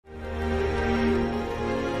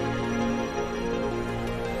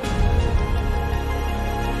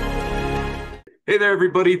Hey there,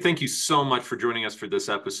 everybody. Thank you so much for joining us for this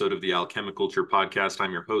episode of the Alchemi-Culture Podcast.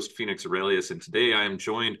 I'm your host, Phoenix Aurelius, and today I am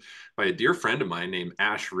joined by a dear friend of mine named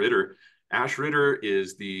Ash Ritter. Ash Ritter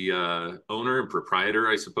is the owner and proprietor,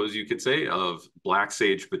 I suppose you could say, of Black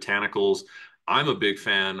Sage Botanicals. I'm a big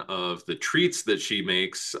fan of the treats that she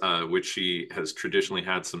makes, which she has traditionally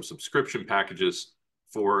had some subscription packages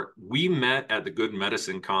for. We met at the Good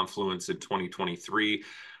Medicine Confluence in 2023.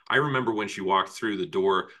 I remember when she walked through the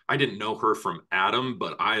door, I didn't know her from Adam,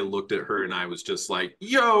 but I looked at her and I was just like,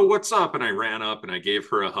 yo, what's up? And I ran up and I gave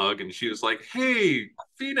her a hug and she was like, hey,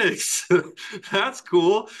 Phoenix, that's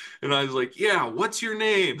cool. And I was like, yeah, what's your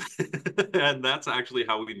name? And that's actually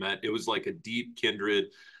how we met. It was like a deep kindred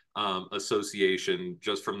association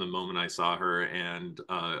just from the moment I saw her. And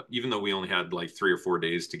even though we only had like 3 or 4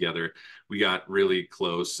 days together, we got really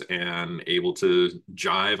close and able to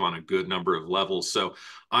jive on a good number of levels. So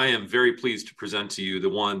I am very pleased to present to you the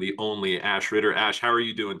one, the only Ash Ritter. Ash, how are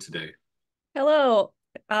you doing today? Hello.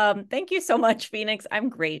 Thank you so much, Phoenix. I'm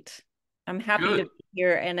great. I'm happy to Good. be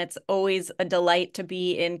here, and it's always a delight to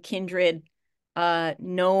be in kindred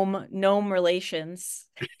gnome relations.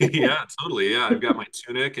 Yeah, totally. Yeah, I've got my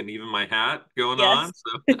tunic and even my hat going on.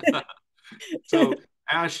 Yes. So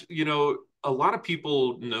Ash, a lot of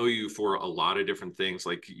people know you for a lot of different things.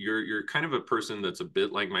 Like you're kind of a person that's a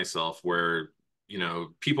bit like myself, where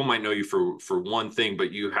people might know you for one thing,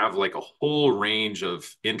 but you have like a whole range of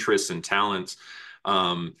interests and talents.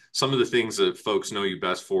 Some of the things that folks know you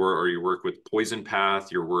best for are your work with Poison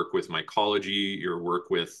Path, your work with mycology, your work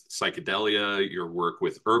with psychedelia, your work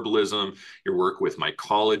with herbalism, your work with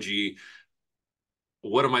mycology.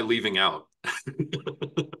 What am I leaving out?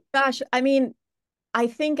 Gosh, I mean, I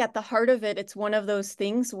think at the heart of it, it's one of those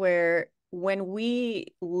things where when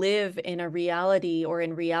we live in a reality or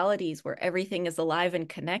in realities where everything is alive and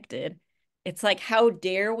connected, it's like, how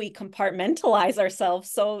dare we compartmentalize ourselves?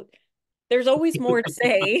 So there's always more to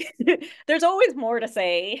say. There's always more to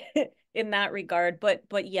say in that regard.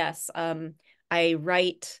 But yes, I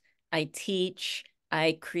write, I teach,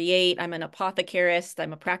 I create. I'm an apothecarist.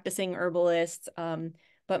 I'm a practicing herbalist.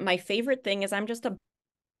 But my favorite thing is I'm just a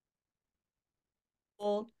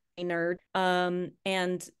nerd.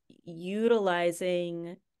 And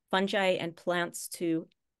utilizing fungi and plants to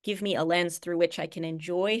give me a lens through which I can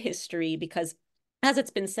enjoy history because as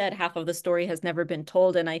it's been said, half of the story has never been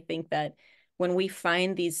told. And I think that when we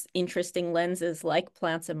find these interesting lenses like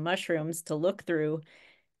plants and mushrooms to look through,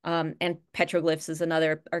 and petroglyphs is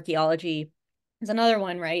another, archaeology is another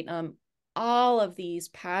one, right? All of these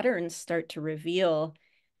patterns start to reveal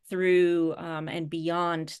through and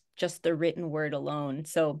beyond just the written word alone.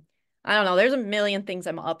 So I don't know, there's a million things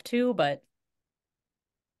I'm up to, but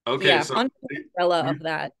Okay, yeah, so under the umbrella we of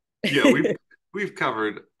that. yeah, we've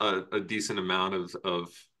covered a decent amount of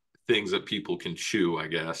things that people can chew, I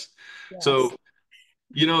guess. Yes. So,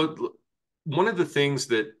 you know, one of the things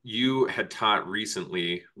that you had taught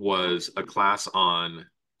recently was a class on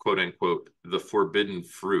quote unquote the forbidden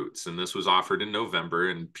fruits, and this was offered in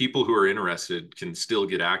November, and people who are interested can still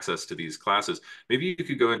get access to these classes. Maybe you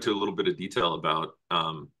could go into a little bit of detail about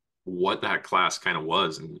what that class kind of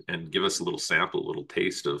was and give us a little sample, a little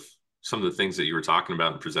taste of some of the things that you were talking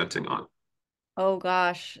about and presenting on. Oh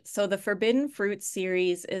gosh. So the Forbidden Fruit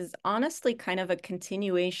series is honestly kind of a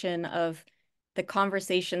continuation of the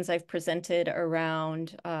conversations I've presented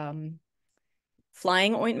around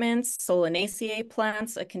flying ointments, Solanaceae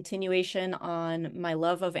plants, a continuation on my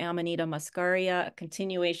love of Amanita muscaria, a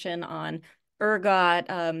continuation on ergot,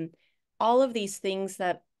 all of these things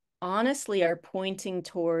that honestly are pointing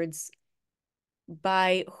towards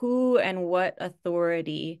by who and what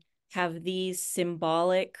authority have these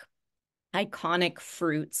symbolic iconic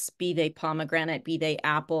fruits, be they pomegranate, be they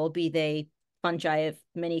apple, be they fungi of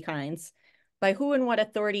many kinds, by who and what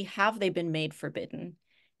authority have they been made forbidden?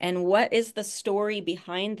 And what is the story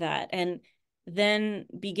behind that? And then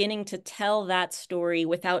beginning to tell that story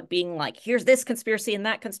without being like, here's this conspiracy and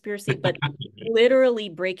that conspiracy, but literally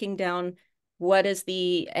breaking down what is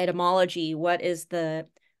the etymology, what is the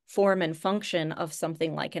form and function of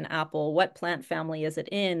something like an apple, what plant family is it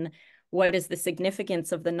in, what is the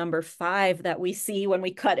significance of the number 5 that we see when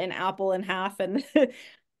we cut an apple in half and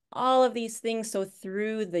all of these things. So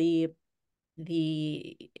through the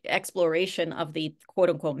exploration of the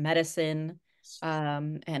quote unquote medicine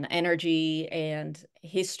and energy and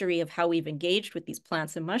history of how we've engaged with these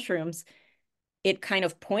plants and mushrooms, it kind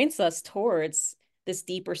of points us towards this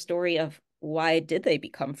deeper story of why did they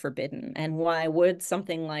become forbidden and why would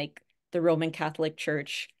something like the Roman Catholic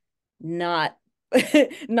Church not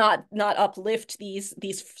not uplift these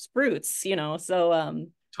fruits, you know. So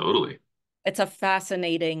Totally. it's a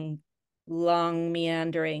fascinating long,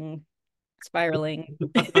 meandering, spiraling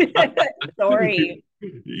story.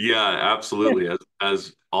 Yeah, absolutely.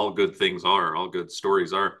 As all good things are, all good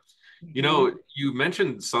stories are. You Mhm. know, you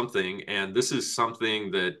mentioned something, and this is something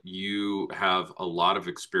that you have a lot of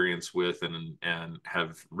experience with and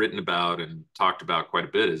have written about and talked about quite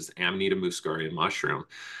a bit is Amanita muscaria mushroom.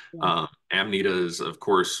 Yeah. Amanita is, of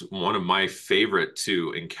course, one of my favorite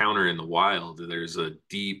to encounter in the wild. There's a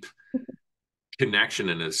deep connection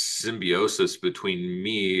and a symbiosis between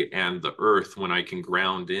me and the earth when I can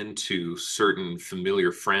ground into certain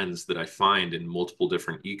familiar friends that I find in multiple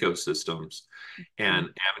different ecosystems. Mhm. And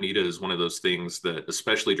Amanita is one of those things that,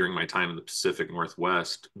 especially during my time in the Pacific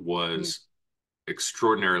Northwest, Mhm. was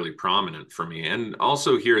extraordinarily prominent for me. And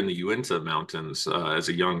also here in the Uinta Mountains as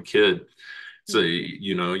a young kid. So, Mhm.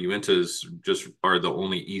 you know, Uintas just are the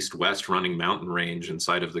only east-west running mountain range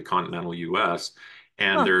inside of the continental US.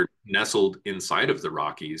 And Huh. they're nestled inside of the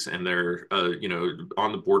Rockies, and they're, you know,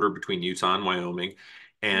 on the border between Utah and Wyoming, Mhm.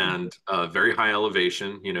 and very high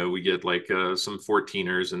elevation. You know, we get like some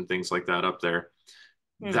 14ers and things like that up there.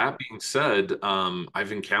 Mhm. That being said,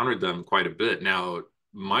 I've encountered them quite a bit. Now,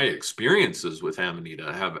 my experiences with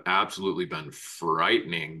Amanita have absolutely been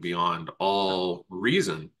frightening beyond all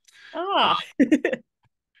reason. Ah.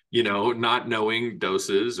 You know, not knowing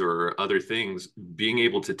doses or other things, being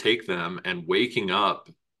able to take them and waking up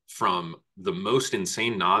from the most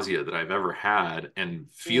insane nausea that I've ever had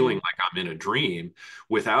and feeling Mm. like I'm in a dream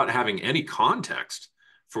without having any context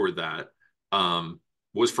for that um,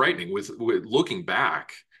 was frightening. With looking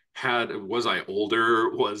back, was I older?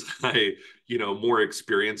 Was I, you know, more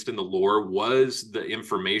experienced in the lore? Was the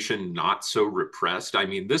information not so repressed? I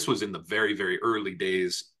mean, this was in the very, very early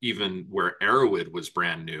days, even where Arrowwood was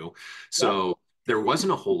brand new. Yep. So there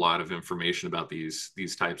wasn't a whole lot of information about these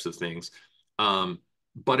types of things. Um,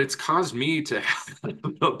 but it's caused me to have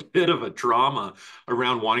a bit of a trauma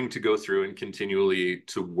around wanting to go through and continually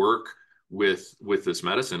to work with this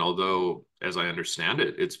medicine, although as I understand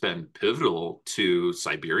it, it's been pivotal to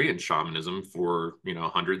Siberian shamanism for, you know,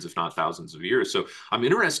 hundreds if not thousands of years. So I'm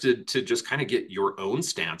interested to just kind of get your own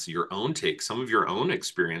stance, your own take, some of your own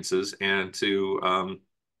experiences, and to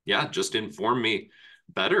yeah, just inform me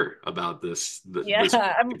better about Yeah. this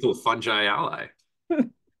wonderful fungi ally.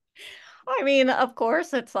 I mean, of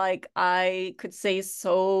course, it's like I could say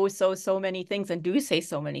so many things and do say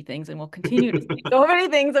so many things and will continue to say so many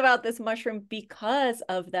things about this mushroom because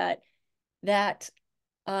of that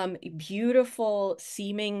beautiful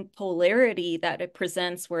seeming polarity that it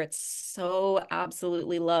presents where it's so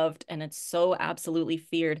absolutely loved and it's so absolutely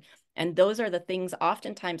feared. And those are the things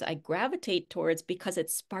oftentimes I gravitate towards because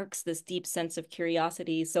it sparks this deep sense of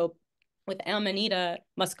curiosity. So with Amanita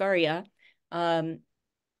muscaria, um,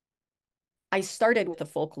 I started with the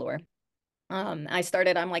folklore. I'm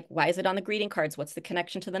like, why is it on the greeting cards? What's the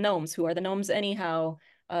connection to the gnomes? Who are the gnomes anyhow?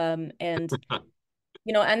 And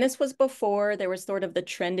you know, and this was before there was sort of the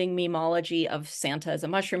trending memology of Santa as a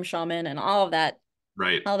mushroom shaman and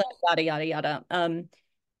Right. all that yada yada yada.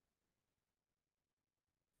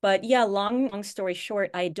 But yeah, long story short,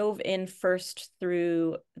 I dove in first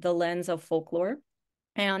through the lens of folklore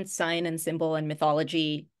and sign and symbol and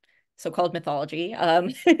mythology, so-called mythology, Yeah,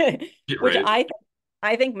 which right.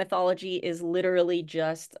 I think mythology is literally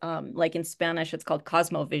just like in Spanish, it's called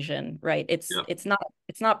cosmovision, right? Yeah. It's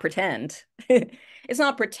not pretend. It's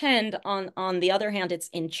not pretend. On the other hand, it's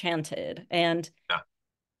enchanted. And Yeah.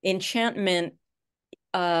 enchantment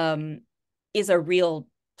um is a real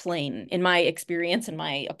plane. In my experience, in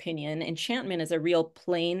my opinion, enchantment is a real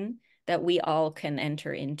plane that we all can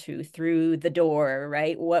enter into through the door,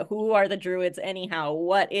 right? Who are the druids anyhow?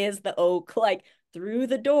 What is the oak like through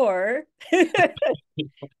the door? We enter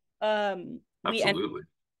Absolutely.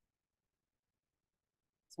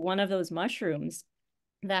 one of those mushrooms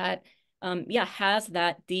that yeah, has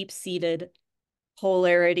that deep-seated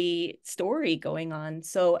polarity story going on.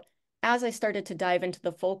 So as I started to dive into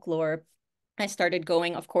the folklore, I started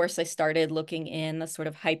going, of course, I started looking in the sort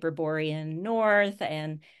of Hyperborean north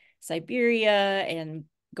and Siberia and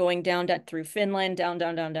going through Finland,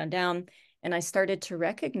 down. And I started to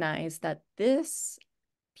recognize that this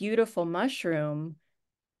beautiful mushroom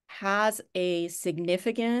has a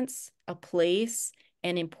significance, a place,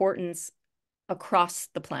 and importance across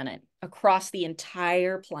the planet, across the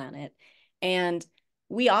entire planet. And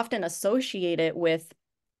we often associate it with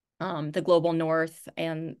the global north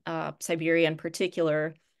and Siberia in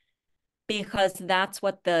particular, because that's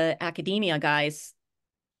what the academia guys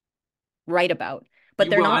write about.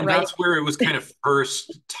 But they're Well, not and writing. that's where it was kind of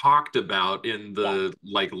first talked about in Yeah. the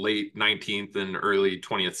like late 19th and early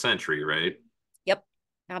 20th century, right? Yep.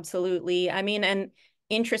 Absolutely. I mean, and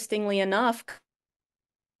interestingly enough,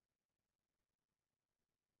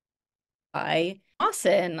 by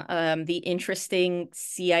Dawson, the interesting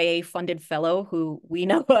CIA-funded fellow who we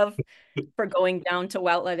know of for going down to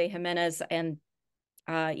Huautla de Jimenez and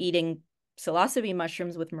eating psilocybe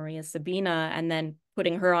mushrooms with Maria Sabina, and then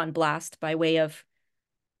putting her on blast by way of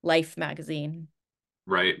Life magazine.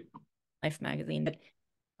 Right. Life magazine. But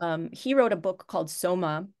he wrote a book called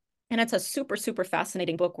Soma, and it's a super, super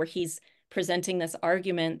fascinating book where he's presenting this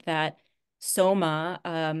argument that Soma,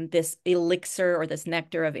 this elixir or this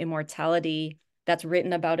nectar of immortality that's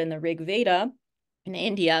written about in the Rig Veda in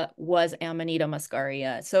India, was Amanita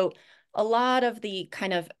muscaria. So a lot of the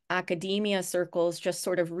kind of academia circles just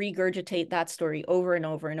sort of regurgitate that story over and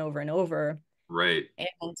over and over and over. Right.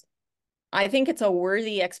 And I think it's a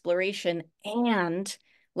worthy exploration. And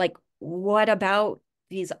like, what about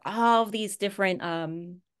all of these different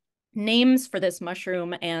names for this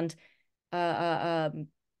mushroom and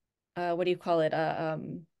what do you call it?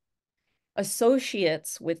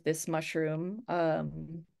 Associates with this mushroom,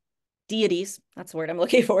 deities. That's the word I'm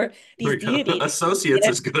looking for. There These we go. deities, Associates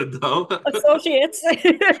is good though. associates.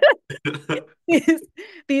 these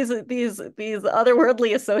these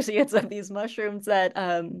otherworldly associates of these mushrooms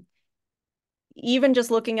that even just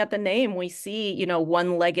looking at the name, we see, you know,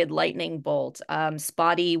 one-legged lightning bolt,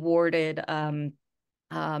 spotty warded,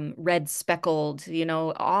 red speckled, you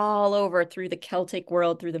know, all over through the Celtic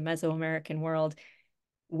world, through the Mesoamerican world,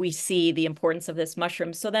 we see the importance of this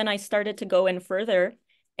mushroom. So then I started to go in further,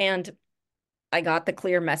 and I got the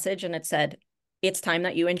clear message, and it said, it's time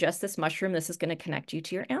that you ingest this mushroom. This is going to connect you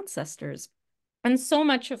to your ancestors. And so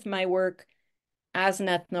much of my work as an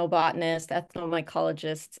ethnobotanist,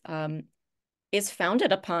 ethnomycologist, is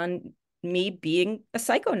founded upon me being a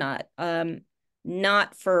psychonaut,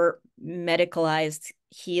 not for medicalized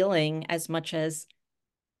healing as much as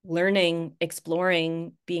learning,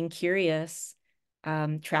 exploring, being curious,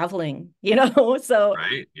 traveling, you know?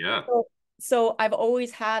 Right. Yeah. So I've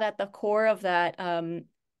always had at the core of that, I'm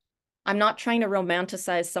not trying to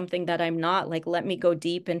romanticize something that I'm not. Like, let me go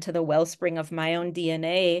deep into the wellspring of my own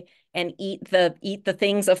DNA and eat the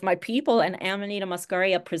things of my people. And Amanita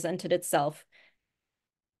muscaria presented itself.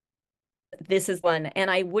 This is one. And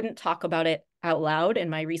I wouldn't talk about it out loud in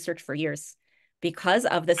my research for years because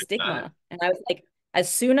of the Like that. stigma. And I was like, as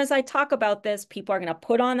soon as I talk about this, people are going to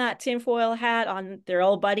put on that tinfoil hat on their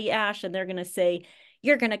old buddy Ash, and they're going to say,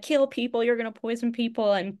 you're going to kill people, you're going to poison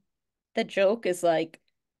people. And the joke is like,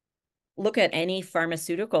 look at any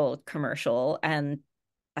pharmaceutical commercial, and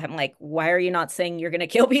I'm like, why are you not saying you're going to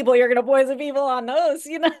kill people, you're going to poison people on those,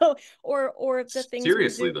 you know? Or the things we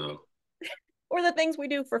Seriously do, though. or the things we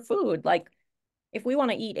do for food. Like, if we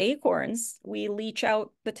want to eat acorns, we leach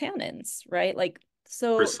out the tannins, right? Like,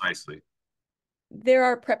 so Precisely. there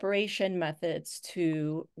are preparation methods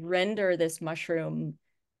to render this mushroom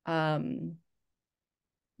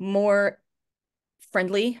more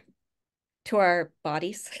friendly to our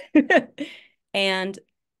bodies. And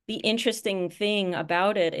the interesting thing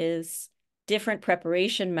about it is different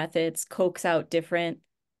preparation methods coax out different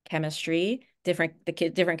chemistry.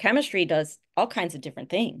 Different chemistry does all kinds of different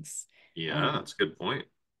things. Yeah, that's a good point.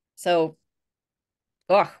 So,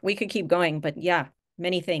 oh, we could keep going, but yeah,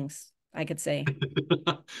 many things I could say.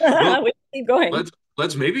 Well, We could keep going.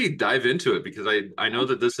 let's maybe dive into it, because I know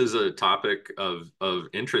that this is a topic of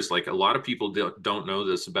interest. Like, a lot of people don't know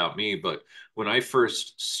this about me, but when I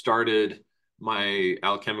first started my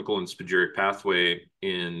alchemical and spagyric pathway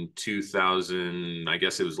in 2000, I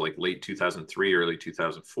guess it was like late 2003, early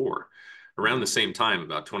 2004, around the same time,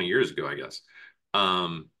 about 20 years ago, I guess.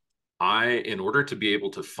 Um, in order to be able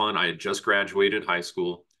to fund, I had just graduated high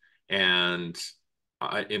school, and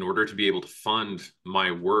in order to be able to fund my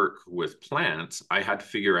work with plants, I had to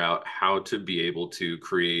figure out how to be able to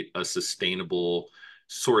create a sustainable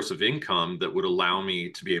source of income that would allow me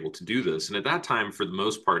to be able to do this. And at that time, for the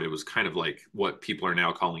most part, it was kind of like what people are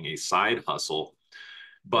now calling a side hustle.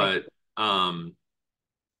 Right. But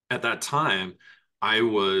at that time, I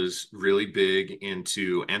was really big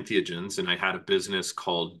into entheogens, and I had a business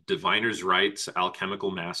called Diviner's Rights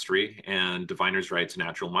Alchemical Mastery and Diviner's Rights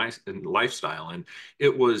Natural Lifestyle. And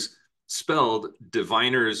it was spelled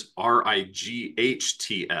Diviner's RIGHTS,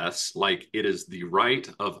 like it is the right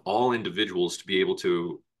of all individuals to be able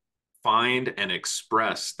to find and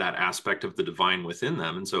express that aspect of the divine within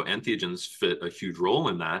them. And so entheogens fit a huge role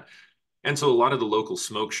in that. And so a lot of the local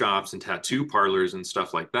smoke shops and tattoo parlors and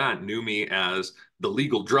stuff like that knew me as the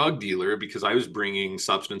legal drug dealer, because I was bringing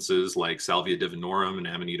substances like Salvia divinorum and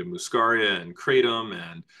Amanita muscaria and kratom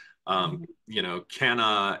and you know,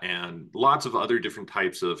 canna and lots of other different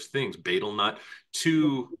types of things, betel nut,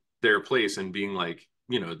 to their place, and being like,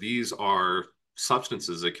 these are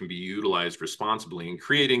substances that can be utilized responsibly, and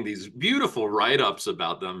creating these beautiful write-ups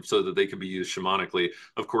about them so that they can be used shamanically.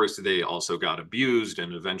 Of course, they also got abused,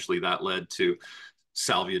 and eventually that led to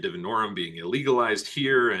Salvia divinorum being illegalized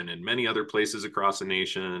here and in many other places across the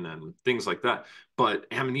nation and things like that. But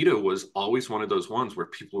Amanita was always one of those ones where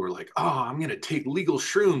people were like, oh, I'm going to take legal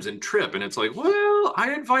shrooms and trip. And it's like, well,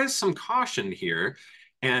 I advise some caution here.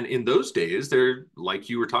 And in those days, there, like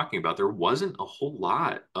you were talking about, there wasn't a whole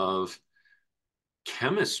lot of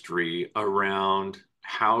chemistry around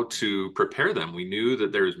how to prepare them. We knew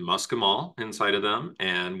that there's muscimol inside of them,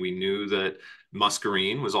 and we knew that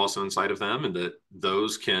muscarine was also inside of them, and that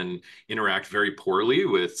those can interact very poorly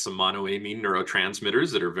with some monoamine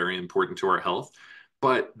neurotransmitters that are very important to our health.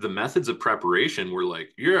 But the methods of preparation were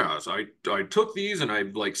like, yes, I took these and I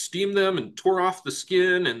like steamed them and tore off the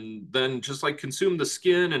skin and then just like consumed the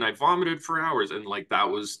skin and I vomited for hours. And like that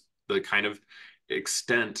was the kind of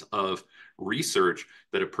extent of research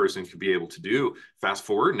that a person could be able to do. Fast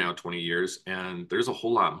forward now 20 years, and there's a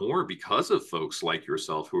whole lot more because of folks like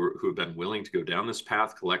yourself who have been willing to go down this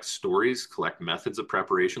path, collect stories, collect methods of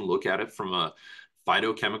preparation, look at it from a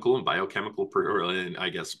phytochemical and biochemical, or I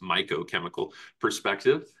guess mycochemical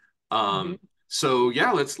perspective. Mm-hmm. So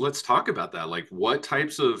yeah, let's talk about that. Like, what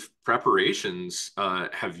types of preparations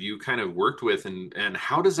have you kind of worked with, and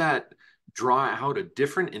how does that draw out a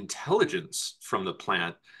different intelligence from the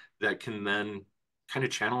plant that can then kind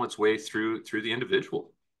of channel its way through the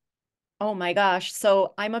individual? Oh my gosh.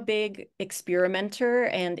 So I'm a big experimenter.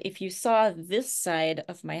 And if you saw this side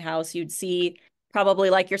of my house, you'd see probably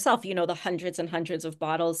like yourself, the hundreds and hundreds of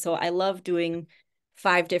bottles. So I love doing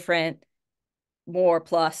 5 different more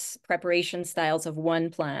plus preparation styles of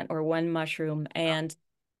one plant or one mushroom and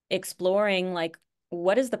exploring like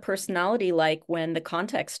what is the personality like when the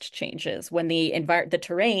context changes, when the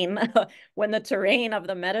terrain, when the terrain of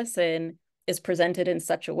the medicine is presented in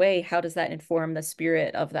such a way, how does that inform the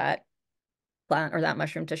spirit of that plant or that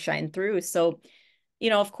mushroom to shine through? So,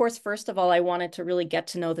 of course, first of all, I wanted to really get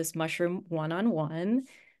to know this mushroom one-on-one.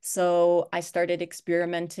 So I started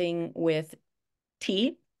experimenting with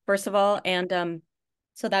tea, first of all. And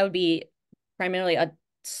so that would be primarily a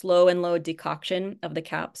slow and low decoction of the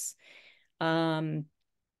caps. Um,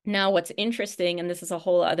 Now, what's interesting, and this is a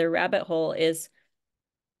whole other rabbit hole, is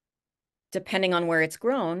depending on where it's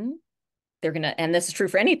grown, they're going to, and this is true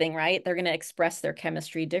for anything, right? They're going to express their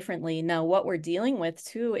chemistry differently. Now, what we're dealing with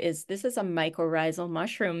too is this is a mycorrhizal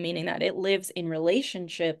mushroom, meaning that it lives in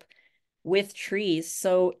relationship with trees.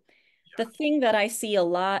 So the thing that I see a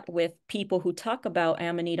lot with people who talk about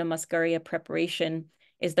Amanita muscaria preparation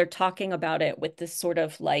is they're talking about it with this sort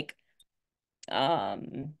of like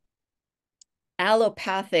um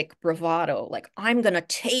allopathic bravado, like I'm going to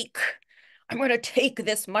take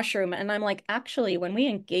this mushroom. And I'm like, actually, when we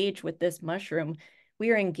engage with this mushroom, we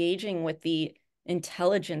are engaging with the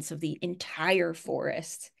intelligence of the entire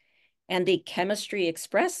forest. And the chemistry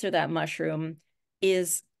expressed through that mushroom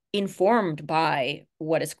is informed by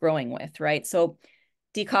what it's growing with, right? So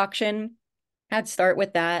decoction, I'd start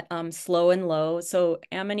with that, slow and low. So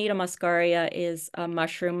Amanita muscaria is a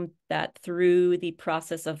mushroom that through the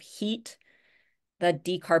process of heat, the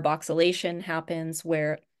decarboxylation happens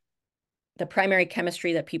where the primary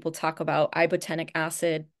chemistry that people talk about, ibotenic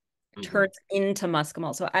acid, Mm-hmm. turns into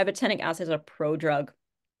muscimol. So ibotenic acid is a prodrug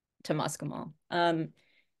to muscimol.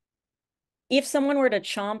 If someone were to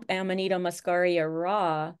chomp Amanita muscaria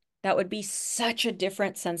raw, that would be such a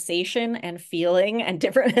different sensation and feeling and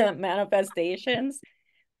different manifestations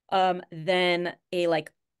than a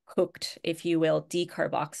like cooked, if you will,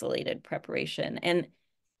 decarboxylated preparation. And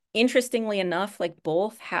interestingly enough, like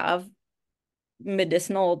both have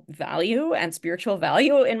medicinal value and spiritual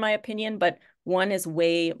value, in my opinion, but one is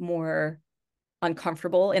way more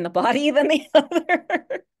uncomfortable in the body than the other.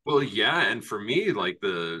 Well, yeah, and for me, like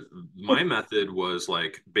my method was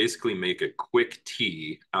like basically make a quick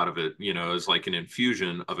tea out of it, as like an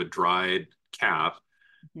infusion of a dried cap,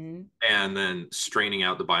 Mhm. and then straining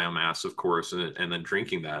out the biomass, of course, and then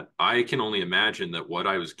drinking that. I can only imagine that what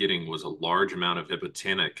I was getting was a large amount of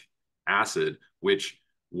ibotenic acid, which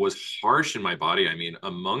was harsh in my body. I mean,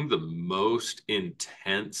 among the most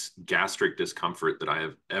intense gastric discomfort that I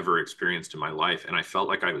have ever experienced in my life. And I felt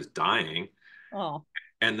like I was dying. Oh,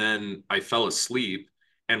 And then I fell asleep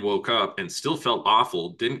and woke up and still felt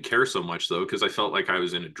awful. Didn't care so much though, because I felt like I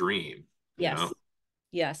was in a dream, you know? yes.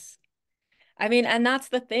 Yes. I mean, and that's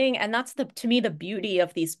the thing. And that's to me, the beauty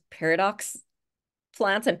of these paradox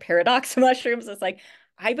plants and paradox mushrooms is like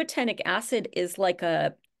ibotenic acid is like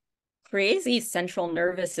a crazy central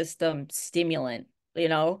nervous system stimulant, you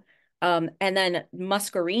know? And then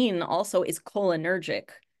muscarine also is cholinergic.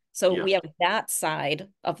 So Yeah. we have that side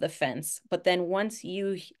of the fence. But then once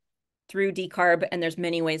you through decarb, and there's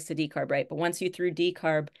many ways to decarb, right? But once you through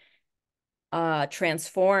decarb,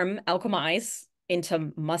 transform, alchemize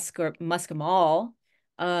into muscimol,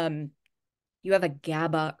 you have a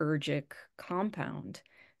GABAergic compound.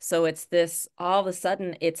 So it's this, all of a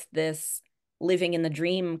sudden, it's this living in the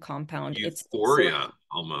dream compound. It's sort of Euphoria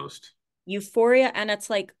almost. euphoria, and it's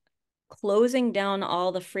like closing down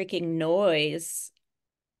all the freaking noise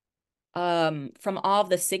from all of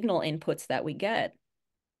the signal inputs that we get.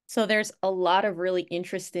 So there's a lot of really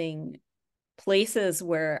interesting places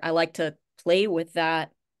where I like to play with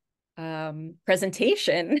that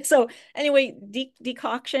presentation. So anyway,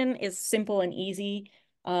 decoction is simple and easy.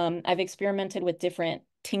 I've experimented with different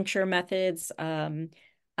tincture methods.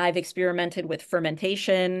 I've experimented with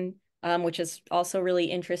fermentation, which is also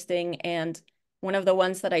really interesting. And one of the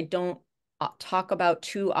ones that I don't talk about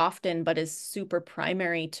too often, but is super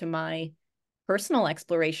primary to my personal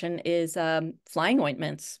exploration is flying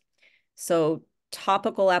ointments. So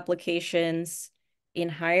topical applications in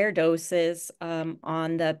higher doses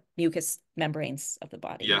on the mucous membranes of the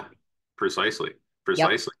body. Yeah, precisely. Yep.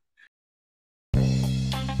 Precisely.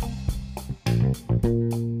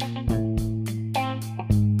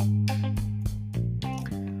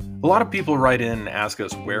 A lot of people write in and ask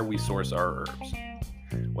us where we source our herbs.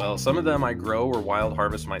 Well, some of them I grow or wild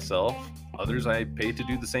harvest myself, others I pay to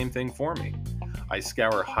do the same thing for me. I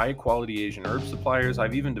scour high quality Asian herb suppliers.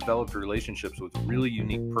 I've even developed relationships with really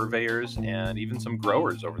unique purveyors and even some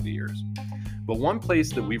growers over the years. But one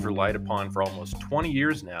place that we've relied upon for almost 20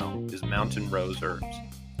 years now is Mountain Rose Herbs.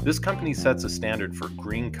 This company sets a standard for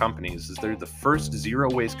green companies as they're the first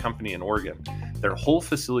zero-waste company in Oregon. Their whole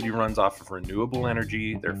facility runs off of renewable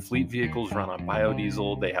energy, their fleet vehicles run on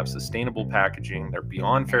biodiesel, they have sustainable packaging, they're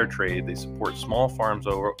beyond fair trade, they support small farms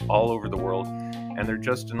all over the world, and they're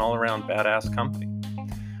just an all-around badass company.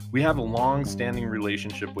 We have a long-standing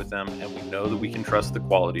relationship with them, and we know that we can trust the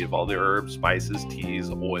quality of all the herbs, spices, teas,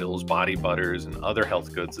 oils, body butters, and other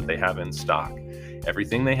health goods that they have in stock.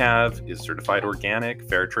 Everything they have is certified organic,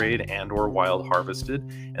 fair trade, and or wild harvested,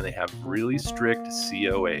 and they have really strict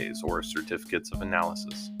COAs, or certificates of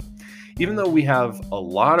analysis. Even though we have a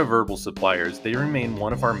lot of herbal suppliers, they remain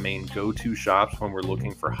one of our main go-to shops when we're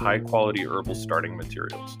looking for high-quality herbal starting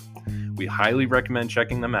materials. We highly recommend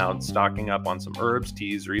checking them out, stocking up on some herbs,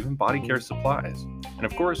 teas, or even body care supplies. And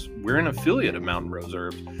of course, we're an affiliate of Mountain Rose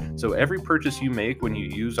Herbs, so every purchase you make when you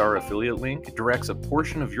use our affiliate link directs a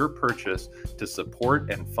portion of your purchase to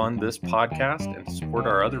support and fund this podcast and to support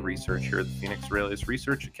our other research here at the Phoenix Aurelius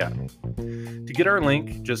Research Academy. To get our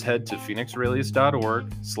link, just head to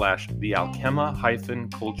phoenixaurelius.org/the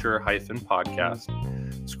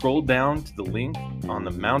Alchema-Culture-Podcast. Scroll down to the link on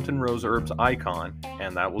the Mountain Rose Herbs icon,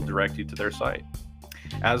 and that will direct you to their site.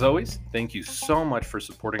 As always, thank you so much for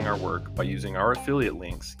supporting our work by using our affiliate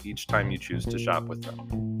links each time you choose to shop with them.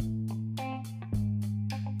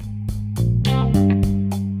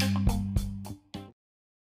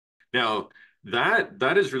 Now,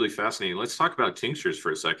 that is really fascinating. Let's talk about tinctures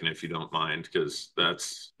for a second, if you don't mind, because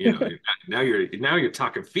that's, now you're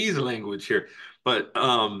talking fees language here. But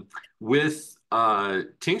with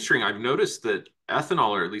tincturing, I've noticed that ethanol,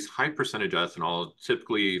 or at least high percentage ethanol,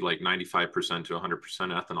 typically like 95% to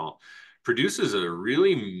 100% ethanol, produces a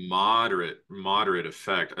really moderate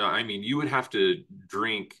effect. I mean, you would have to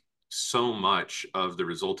drink so much of the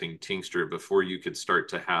resulting tincture before you could start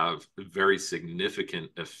to have very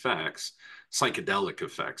significant effects, psychedelic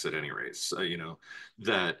effects at any rate. So,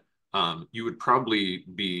 that you would probably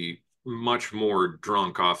be much more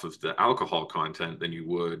drunk off of the alcohol content than you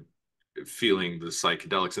would feeling the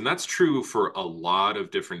psychedelics. And that's true for a lot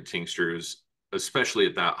of different tinctures, especially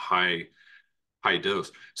at that high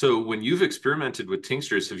dose. So when you've experimented with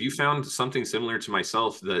tinctures, have you found something similar to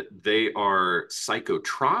myself, that they are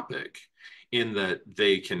psychotropic in that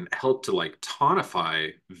they can help to like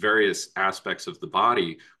tonify various aspects of the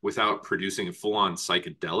body without producing a full-on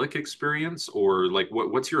psychedelic experience? Or like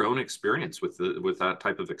what's your own experience with that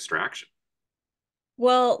type of extraction?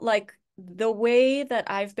 Well, like the way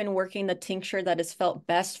that I've been working the tincture that has felt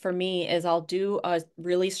best for me is I'll do a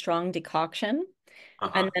really strong decoction,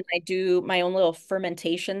 and then I do my own little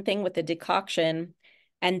fermentation thing with the decoction,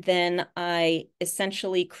 and then I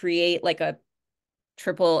essentially create like a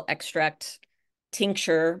triple extract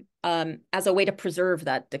tincture as a way to preserve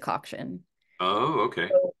that decoction. Oh, okay.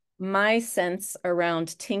 So my sense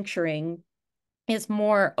around tincturing is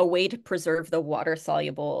more a way to preserve the water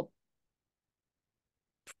soluble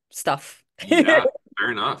stuff. Yeah.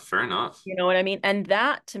 Fair enough. Fair enough. You know what I mean? And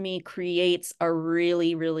that to me creates a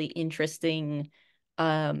really, really interesting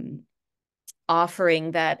um,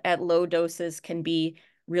 offering that at low doses can be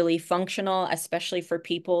really functional, especially for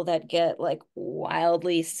people that get like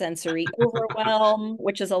wildly sensory overwhelm,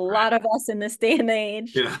 which is a Right. lot of us in this day and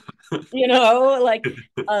age. Yeah. You know, like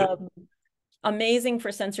um, amazing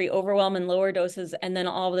for sensory overwhelm in lower doses. And then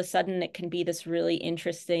all of a sudden it can be this really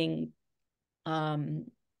interesting um,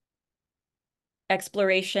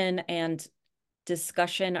 exploration and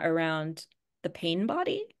discussion around the pain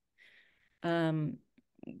body. Um,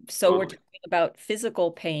 so we're Totally. talking about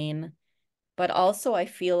physical pain, but also I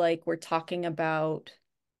feel like we're talking about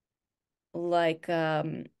like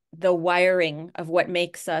the wiring of what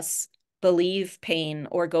makes us believe pain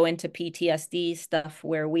or go into PTSD stuff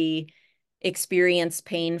where we experience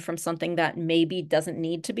pain from something that maybe doesn't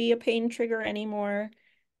need to be a pain trigger anymore.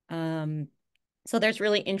 Um, so there's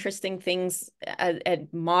really interesting things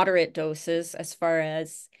at moderate doses as far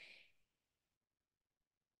as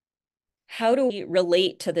how do we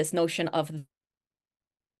relate to this notion of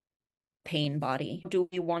pain body? Do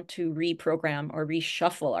we want to reprogram or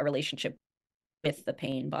reshuffle our relationship with the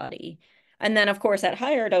pain body? And then, of course, at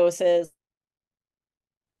higher doses,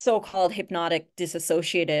 so-called hypnotic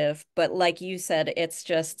disassociative, but like you said, it's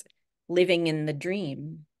just living in the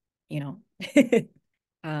dream, you know?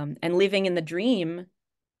 And living in the dream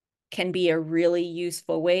can be a really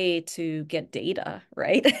useful way to get data,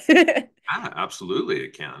 right? Yeah, absolutely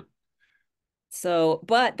it can. So,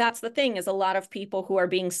 but that's the thing is a lot of people who are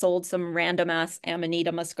being sold some random ass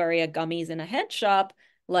Amanita muscaria gummies in a head shop,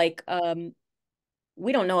 like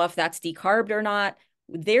we don't know if that's decarbed or not.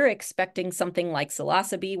 They're expecting something like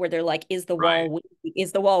psilocybe where they're like, Right.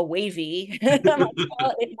 is the wall wavy? I'm like,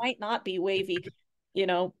 well, it might not be wavy. You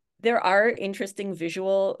know, there are interesting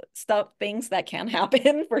visual stuff, things that can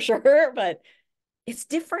happen for sure, but it's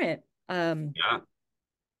different. Yeah.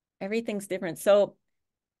 Everything's different. So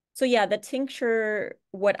yeah, the tincture,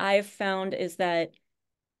 what I've found is that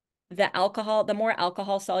the more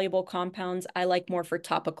alcohol soluble compounds, I like more for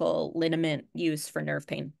topical liniment use for nerve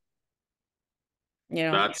pain. You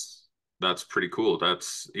know, That's pretty cool.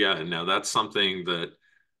 That's yeah, now that's something that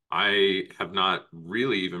I have not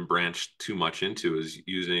really even branched too much into is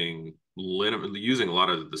using a lot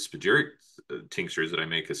of the spagyric tinctures that I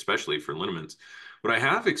make, especially for liniments. What I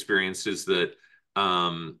have experienced is that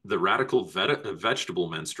the radical vegetable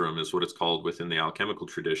menstruum is what it's called within the alchemical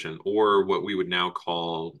tradition, or what we would now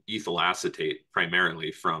call ethyl acetate,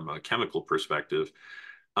 primarily from a chemical perspective,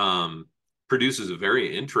 um, produces a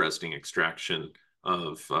very interesting extraction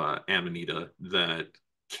of Amanita that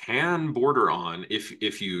can border on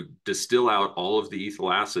if you distill out all of the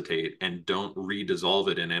ethyl acetate and don't redissolve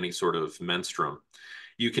it in any sort of menstruum,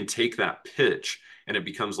 you can take that pitch and it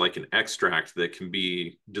becomes like an extract that can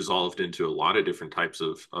be dissolved into a lot of different types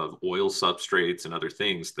of oil substrates and other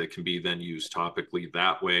things that can be then used topically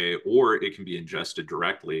that way, or it can be ingested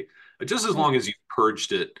directly, just as long as you've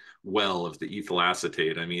purged it well of the ethyl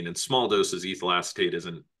acetate. I mean, in small doses, ethyl acetate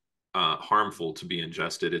isn't harmful to be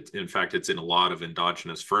ingested. In fact, it's in a lot of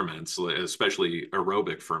endogenous ferments, especially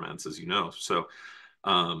aerobic ferments, as you know. So,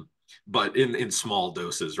 um, but in small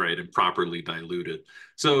doses, right, and properly diluted.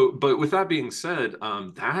 So, but with that being said,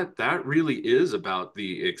 that really is about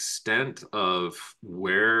the extent of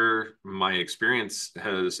where my experience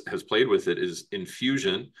has played with it is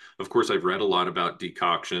infusion. Of course, I've read a lot about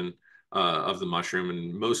decoction of the mushroom,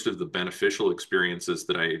 and most of the beneficial experiences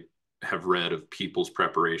that I have read of people's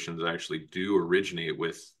preparations actually do originate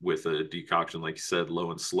with a decoction, like you said,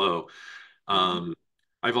 low and slow. Um,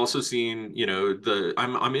 I've also seen,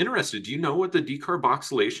 I'm interested. Do you know what the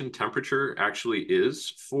decarboxylation temperature actually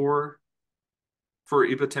is for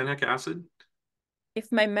ibotenic acid?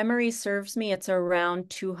 if my memory serves me, it's around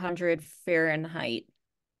 200 Fahrenheit.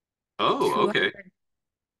 Oh, okay. 200,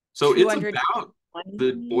 So it's 220. about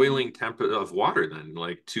the boiling temp of water then,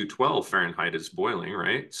 like 212 Fahrenheit is boiling,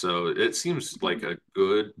 right? So it seems like a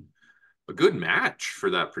good match for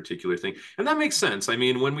that particular thing. And that makes sense. I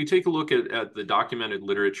mean, when we take a look at the documented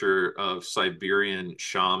literature of Siberian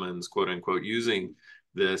shamans, quote unquote, using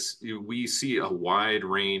this, we see a wide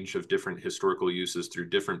range of different historical uses through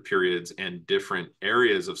different periods, and different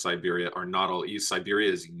areas of Siberia are not all East.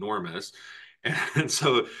 Siberia is enormous. And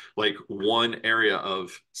so, like one area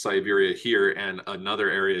of Siberia here and another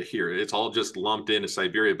area here, it's all just lumped into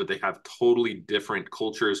Siberia, but they have totally different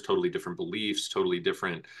cultures, totally different beliefs, totally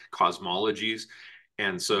different cosmologies.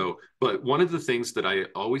 And so, but one of the things that I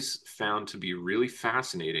always found to be really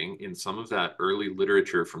fascinating in some of that early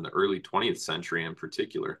literature from the early 20th century in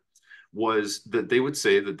particular was that they would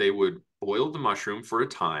say that they would boil the mushroom for a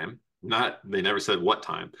time, They never said what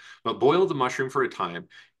time, but boil the mushroom for a time,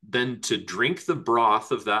 then to drink the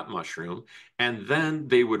broth of that mushroom, and then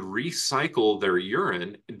they would recycle their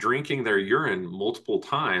urine, drinking their urine multiple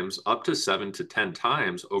times, up to 7 to 10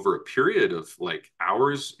 times over a period of like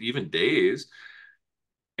hours, even days.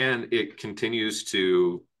 And it continues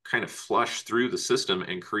to kind of flush through the system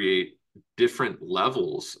and create different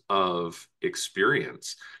levels of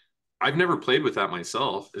experience. I've never played with that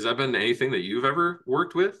myself. Has that been anything that you've ever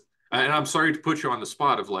worked with? And I'm sorry to put you on the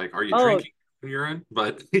spot of like, are you Oh, drinking urine?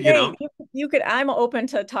 But you hey, know, you could, I'm open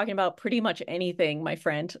to talking about pretty much anything, my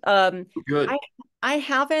friend. good. I I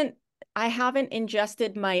haven't I haven't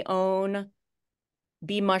ingested my own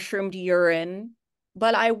bee mushroomed urine,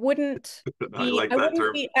 but I like I that wouldn't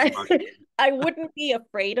term. be Mushroom. I wouldn't be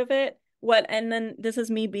afraid of it. What, and then this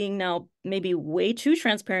is me being now maybe way too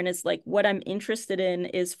transparent, is like what I'm interested in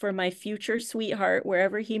is for my future sweetheart,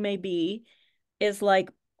 wherever he may be, is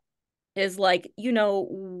like,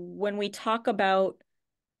 when we talk about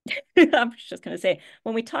I'm just gonna say,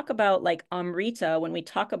 when we talk about like Amrita, when we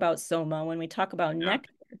talk about Soma, when we talk about Yeah, nectar,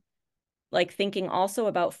 like thinking also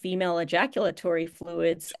about female ejaculatory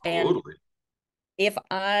fluids. And totally. if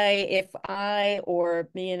I or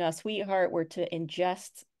me and a sweetheart were to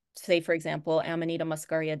ingest, say for example, Amanita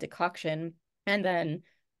muscaria decoction, and then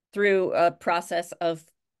through a process of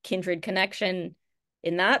kindred connection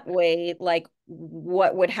in that way, like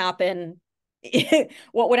what would happen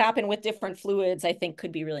what would happen with different fluids, I think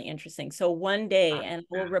could be really interesting. So one day, and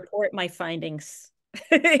we'll Yeah. report my findings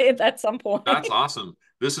at some point. That's awesome.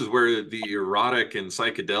 This is where the erotic and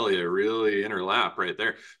psychedelia really interlap right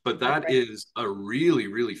there. But That's that right. is a really,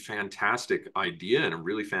 really fantastic idea and a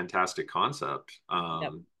really fantastic concept.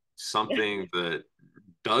 Yep. Something that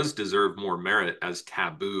does deserve more merit as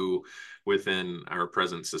taboo within our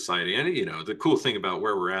present society. And, you know, the cool thing about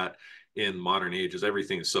where we're at in modern age is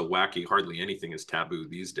everything is so wacky, hardly anything is taboo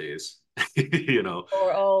these days, you know.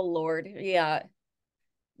 Or oh Lord. Yeah.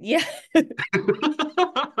 Yeah. Yeah.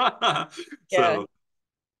 So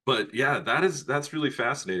but yeah, that's really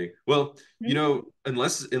fascinating. Well, you Mhm. know,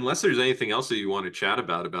 unless there's anything else that you want to chat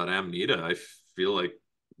about Amanita, I feel like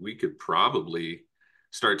we could probably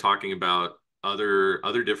start talking about other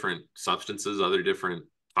different substances, other different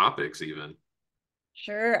topics even.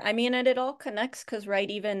 Sure. I mean, and it all connects because, right,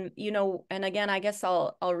 even, and again, I guess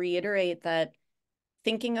I'll reiterate that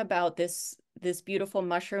thinking about this beautiful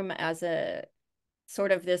mushroom as a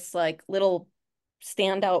sort of this like little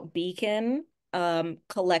standout beacon,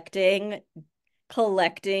 collecting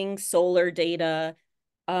solar data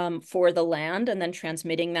for the land and then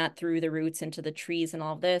transmitting that through the roots into the trees and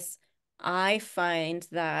all this. I find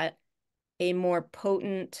that a more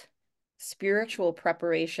potent spiritual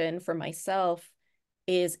preparation for myself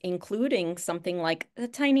is including something like a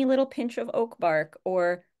tiny little pinch of oak bark,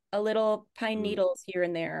 or a little pine Mm, needles here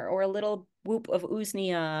and there, or a little whoop of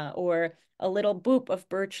usnea, or a little boop of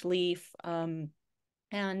birch leaf. And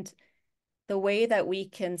the way that we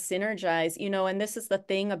can synergize, and this is the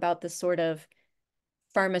thing about the sort of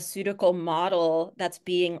pharmaceutical model that's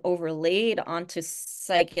being overlaid onto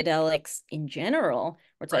psychedelics in general,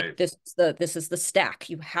 where it's like right. this is the stack.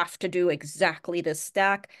 You have to do exactly this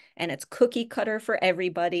stack, and it's cookie cutter for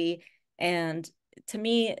everybody. And to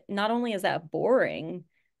me, not only is that boring,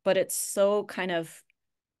 but it's so kind of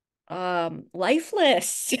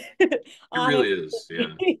lifeless, It really honestly. is.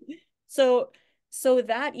 Yeah. So so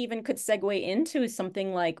that even could segue into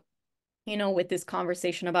something like, with this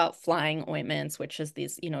conversation about flying ointments, which is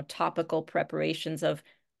these, topical preparations of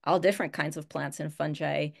all different kinds of plants and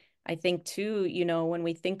fungi. I think too, when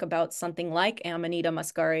we think about something like Amanita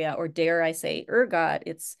muscaria, or dare I say ergot,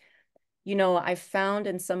 it's, I found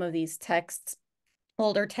in some of these texts,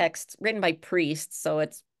 older texts written by priests, so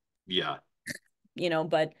it's, Yeah.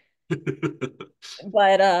 but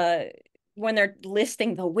but when they're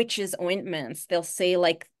listing the witches' ointments, they'll say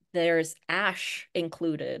like there's ash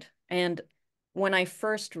included. And when I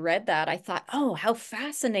first read that, I thought, oh, how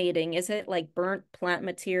fascinating. Is it like burnt plant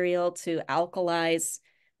material to alkalize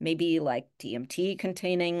maybe like DMT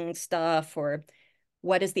containing stuff, or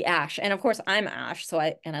what is the ash? And of course I'm ash,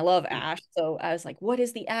 I love Yeah. ash. So I was like, what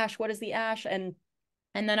is the ash? What is the ash? And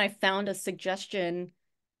then I found a suggestion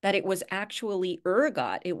that it was actually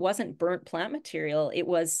ergot. It wasn't burnt plant material. It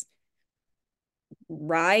was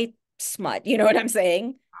rye smut. You know what I'm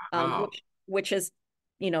saying? Oh, Which is,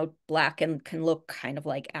 black and can look kind of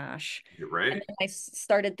like ash. you're And right. then I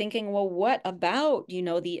started thinking, well, what about,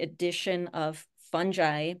 the addition of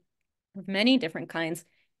fungi of many different kinds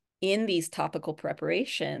in these topical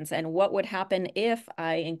preparations? And what would happen if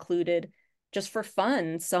I included, just for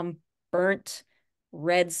fun, some burnt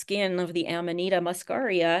red skin of the Amanita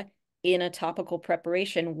muscaria in a topical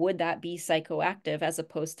preparation, would that be psychoactive as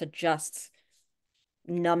opposed to just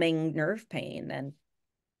numbing nerve pain?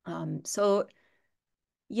 And so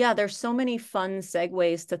yeah, there's so many fun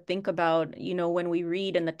segues to think about. When we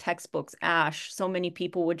read in the textbooks ash, so many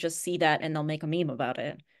people would just see that and they'll make a meme about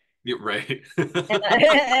it. You're right.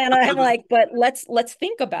 And I'm like, but let's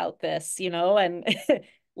think about this, and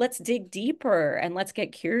let's dig deeper and let's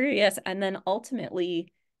get curious. And then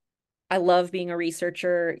ultimately, I love being a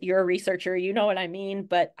researcher. You're a researcher, you know what I mean?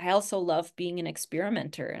 But I also love being an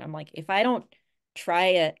experimenter. And I'm like, if I don't try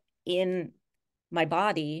it in my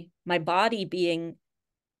body being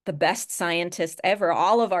the best scientist ever,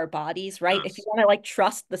 all of our bodies, right? If you Yes. want to like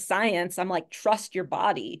trust the science, I'm like, trust your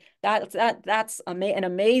body. That's an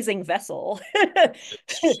amazing vessel.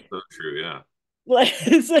 It's so true. Yeah.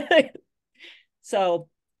 So,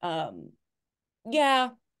 yeah,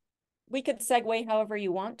 we could segue however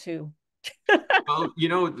you want to. Well,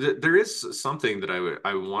 there is something that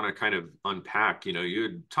I want to kind of unpack. You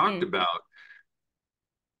had talked Mm, about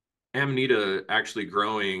Amanita actually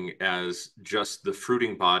growing as just the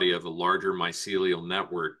fruiting body of a larger mycelial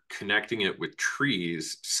network, connecting it with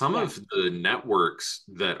trees. Some yeah. of the networks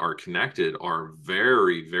that are connected are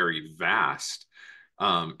very, very vast,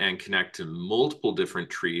 and connect to multiple different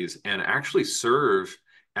trees and actually serve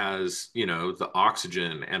as, the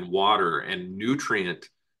oxygen and water and nutrient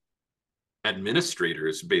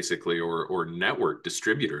administrators, basically, or network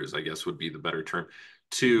distributors, I guess would be the better term,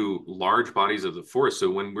 to large bodies of the forest. So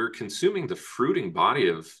when we're consuming the fruiting body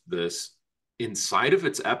of this, inside of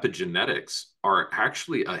its epigenetics are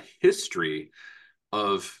actually a history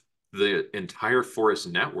of the entire forest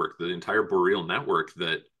network, the entire boreal network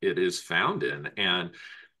that it is found in. And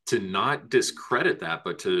to not discredit that,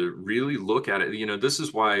 but to really look at it, this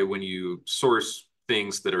is why when you source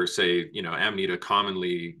things that are, say, Amanita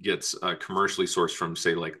commonly gets commercially sourced from,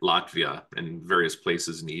 say, like Latvia and various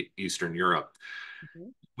places in Eastern Europe.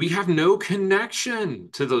 Mhm. We have no connection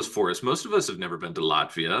to those forests. Most of us have never been to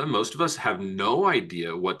Latvia. Most of us have no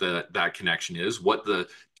idea what that connection is, what the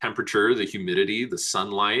temperature, the humidity, the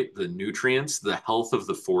sunlight, the nutrients, the health of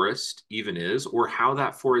the forest even is, or how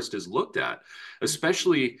that forest is looked at.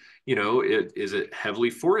 Especially, is it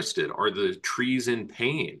heavily forested? Are the trees in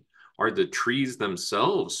pain? Are the trees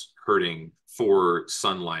themselves hurting for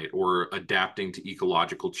sunlight or adapting to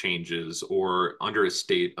ecological changes or under a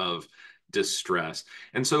state of distress?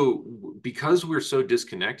 And so, because we're so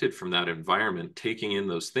disconnected from that environment, taking in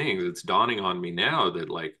those things, it's dawning on me now that,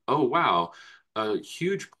 like, oh, wow, a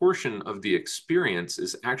huge portion of the experience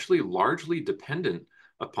is actually largely dependent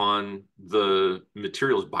upon the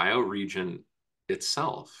materials bioregion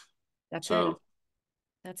itself. That's it. So,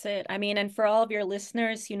 That's it. I mean, and for all of your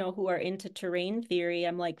listeners, who are into terrain theory,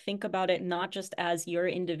 I'm like, think about it not just as your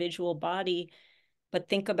individual body, but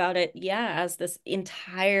think about it, yeah, as the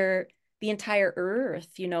entire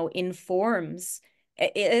earth, informs.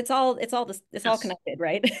 It's all yes. connected,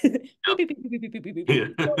 right? Beep, beep, beep, beep, beep, beep, beep, beep, beep.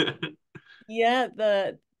 Yeah. So,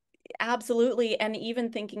 yeah, absolutely. And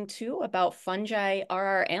even thinking too about fungi are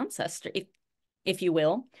our ancestor, if you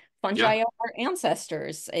will. Yeah. Fungi are our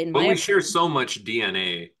ancestors, in Well, my we opinion. share so much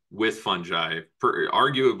DNA with fungi,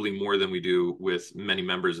 arguably more than we do with many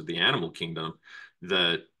members of the animal kingdom,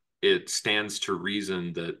 that it stands to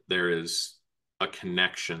reason that there is a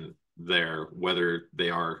connection there, whether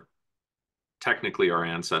they are technically our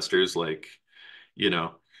ancestors, like, you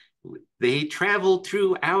know, they traveled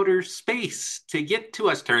through outer space to get to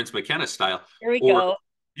us, Terrence McKenna style, Here we or, go.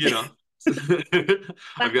 you know, The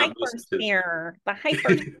I've got most of his. hypersphere. The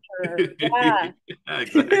hypersphere. Yeah. Yeah,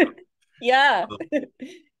 exactly. Yeah.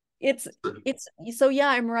 It's it's so yeah,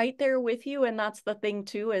 I'm right there with you. And that's the thing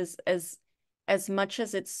too, is as much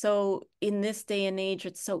as it's so in this day and age,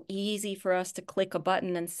 it's so easy for us to click a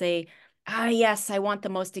button and say, ah, yes, I want the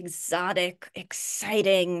most exotic,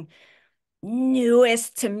 exciting,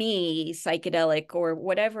 newest to me psychedelic or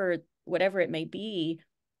whatever it may be.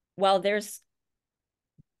 While there's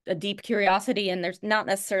a deep curiosity and there's not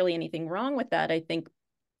necessarily anything wrong with that, I think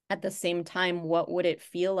at the same time, what would it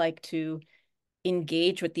feel like to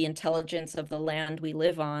engage with the intelligence of the land we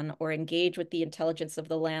live on, or engage with the intelligence of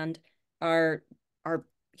the land our our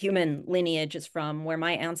human lineage is from, where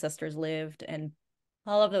my ancestors lived, and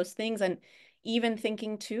all of those things. And even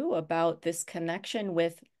thinking too about this connection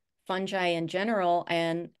with fungi in general,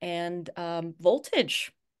 and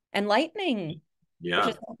voltage and lightning, which Yeah.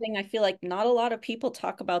 is something I feel like not a lot of people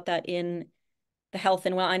talk about that in the health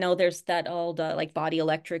and well. I know there's that old like Body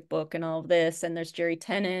Electric book and all of this, and there's Jerry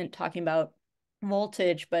Tennant talking about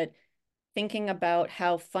voltage, but thinking about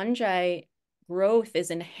how fungi growth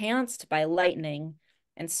is enhanced by lightning,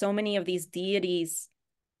 and so many of these deities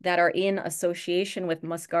that are in association with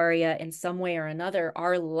muscaria in some way or another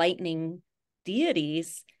are lightning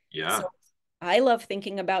deities. Yeah. So I love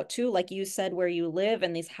thinking about too, like you said, where you live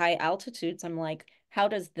and these high altitudes. I'm like, how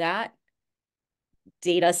does that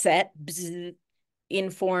data set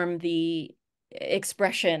inform the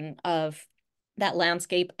expression of that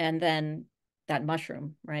landscape and then that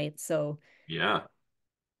mushroom, right? So Yeah.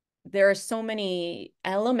 there are so many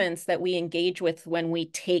elements that we engage with when we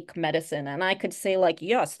take medicine. And I could say, like,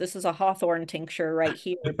 yes, this is a hawthorn tincture right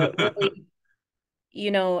here, but really,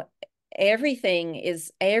 you know, everything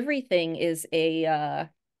is a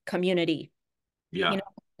community. You Yeah. know,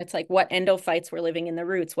 it's like what endophytes were living in the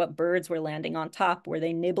roots, what birds were landing on top, were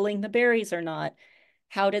they nibbling the berries or not?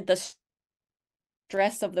 How did the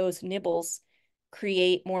stress of those nibbles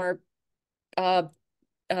create more uh,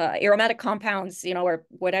 aromatic compounds, or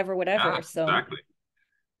whatever, Yeah, whatever. So exactly.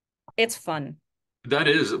 it's fun. That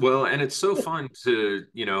is, well, and it's so fun to,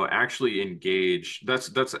 actually engage.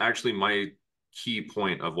 That's actually my key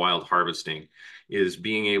point of wild harvesting is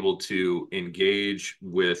being able to engage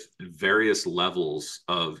with various levels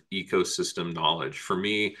of ecosystem knowledge. For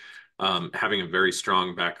me, having a very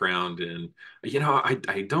strong background in,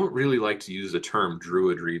 I don't really like to use the term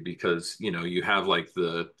druidry because, you have like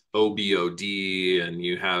the OBOD and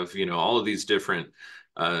you have, all of these different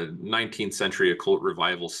 19th century occult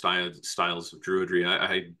revival styles of druidry.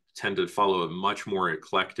 I tend to follow a much more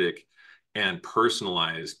eclectic and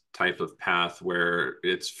personalized type of path where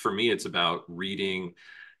for me, it's about reading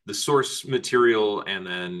the source material and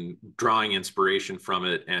then drawing inspiration from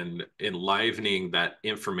it and enlivening that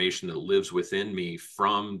information that lives within me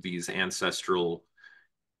from the ancestral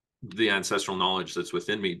knowledge that's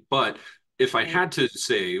within me. But if I Right. had to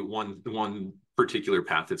say one particular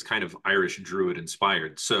path, it's kind of Irish Druid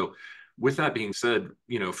inspired. So with that being said,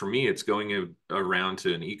 for me, it's going around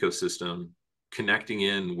to an ecosystem, connecting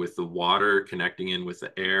in with the water, connecting in with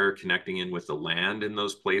the air, connecting in with the land in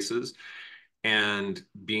those places, and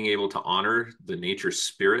being able to honor the nature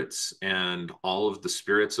spirits and all of the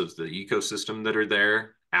spirits of the ecosystem that are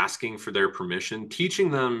there, asking for their permission, teaching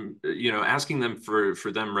them, asking them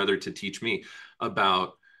for them rather to teach me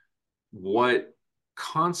about what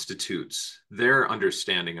constitutes their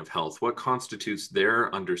understanding of health, what constitutes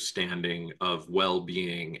their understanding of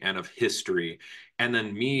well-being and of history, and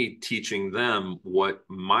then me teaching them what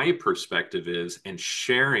my perspective is and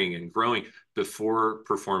sharing and growing before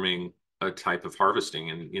performing a type of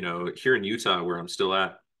harvesting. And here in Utah, where I'm still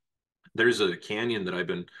at, there's a canyon that I've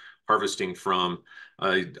been harvesting from.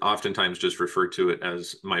 I oftentimes just refer to it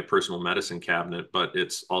as my personal medicine cabinet, but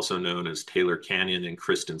it's also known as Taylor Canyon in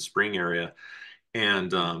Kristen Spring area.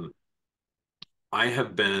 And I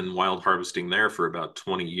have been wild harvesting there for about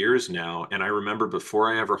 20 years now. And I remember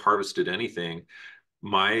before I ever harvested anything,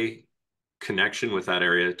 my connection with that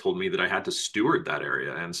area told me that I had to steward that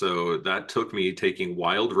area. And so that took me taking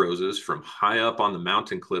wild roses from high up on the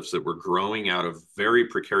mountain cliffs that were growing out of very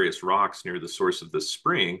precarious rocks near the source of the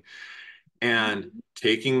spring and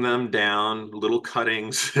taking them down little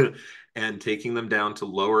cuttings and taking them down to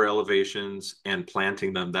lower elevations and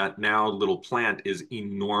planting them. That now little plant is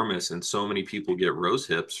enormous, and so many people get rose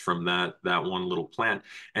hips from that one little plant.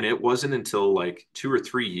 And it wasn't until like 2 or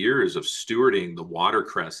 3 years of stewarding the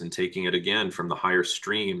watercress and taking it again from the higher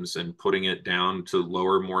streams and putting it down to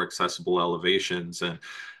lower, more accessible elevations and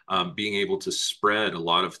being able to spread a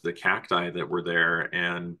lot of the cacti that were there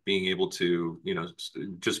and being able to,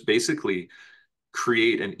 just basically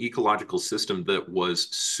create an ecological system that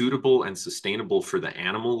was suitable and sustainable for the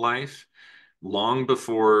animal life long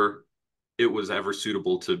before it was ever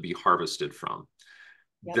suitable to be harvested from.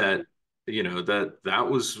 Yep. That,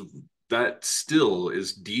 that still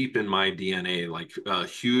is deep in my DNA, like a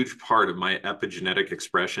huge part of my epigenetic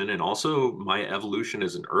expression and also my evolution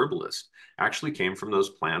as an herbalist actually came from those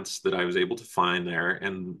plants that I was able to find there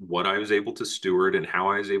and what I was able to steward and how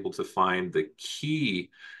I was able to find the key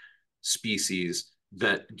species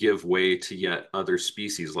that give way to yet other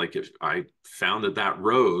species. Like if I found that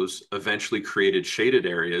rose eventually created shaded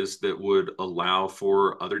areas that would allow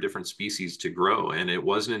for other different species to grow. And it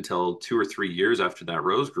wasn't until 2 or 3 years after that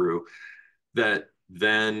rose grew that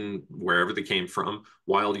then wherever they came from,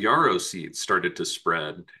 wild yarrow seeds started to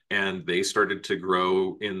spread and they started to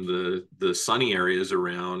grow in the sunny areas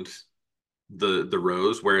around the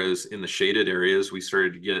rose, whereas in the shaded areas we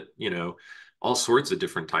started to get all sorts of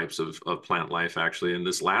different types of plant life actually. And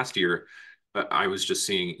this last year I was just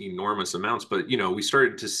seeing enormous amounts, but we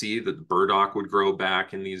started to see that the burdock would grow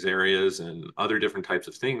back in these areas and other different types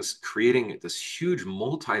of things, creating this huge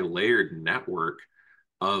multi-layered network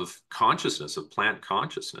of consciousness, of plant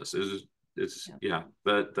consciousness. Is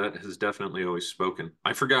that has definitely always spoken.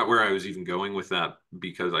 I forgot where I was even going with that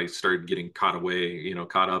because I started getting caught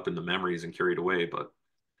up in the memories and carried away. But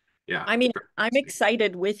yeah, I mean, I'm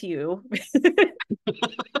excited with you.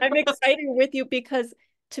 I'm excited with you because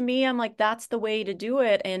to me, I'm like, that's the way to do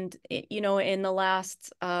it. And, in the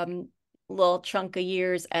last little chunk of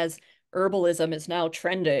years, as herbalism is now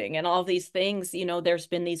trending and all these things, there's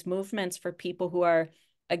been these movements for people who are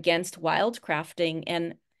against wildcrafting.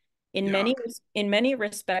 And in many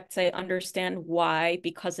respects, I understand why,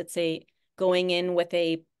 because it's going in with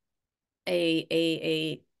a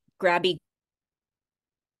grabby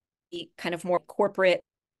kind of more corporate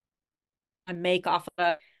make off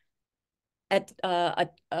of a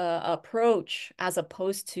approach, as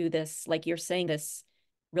opposed to this, like you're saying, this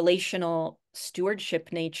relational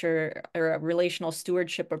stewardship nature, or a relational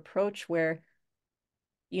stewardship approach where,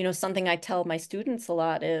 something I tell my students a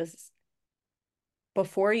lot is,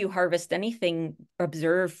 before you harvest anything,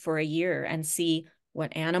 observe for a year and see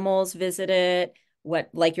what animals visit it,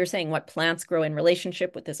 like you're saying, what plants grow in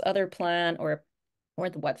relationship with this other plant, or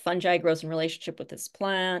what fungi grows in relationship with this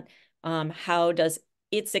plant. How does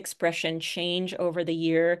its expression change over the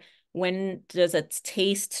year? When does its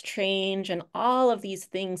taste change? And all of these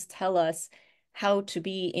things tell us how to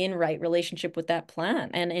be in right relationship with that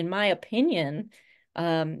plant. And in my opinion,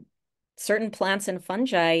 certain plants and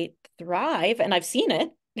fungi thrive, and I've seen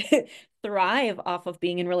it, thrive off of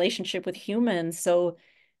being in relationship with humans. So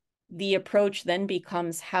the approach then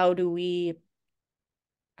becomes, how does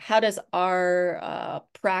our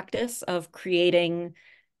practice of creating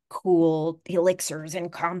cool elixirs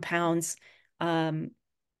and compounds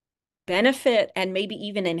benefit and maybe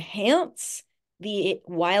even enhance the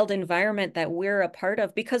wild environment that we're a part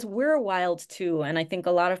of? Because we're wild too. And I think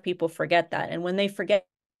a lot of people forget that. And when they forget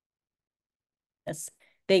this,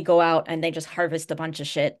 they go out and they just harvest a bunch of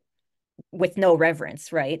shit with no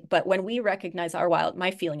reverence, right? But when we recognize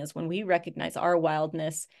my feeling is, when we recognize our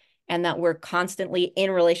wildness, and that we're constantly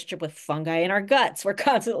in relationship with fungi in our guts, we're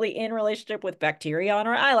constantly in relationship with bacteria on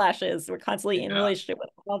our eyelashes, we're constantly in relationship with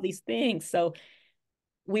all these things. So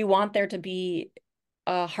we want there to be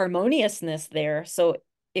a harmoniousness there. So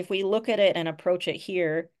if we look at it and approach it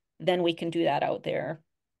here, then we can do that out there.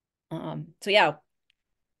 So yeah,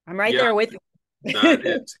 I'm right there with you.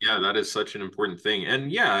 That is such an important thing.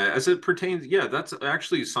 And as it pertains, that's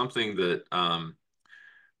actually something that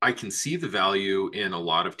I can see the value in a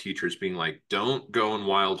lot of teachers being like, don't go and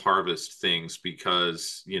wild harvest things,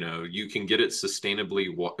 because, you can get it sustainably,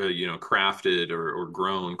 crafted or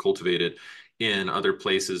grown, cultivated in other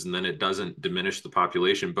places, and then it doesn't diminish the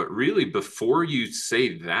population. But really, before you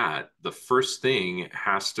say that, the first thing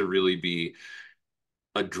has to really be,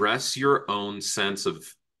 address your own sense of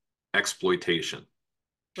exploitation.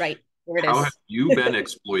 Right. There it How is. have you been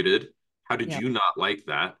exploited? How did Yeah. you not like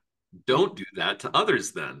that? Don't do that to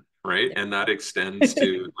others then, right? And that extends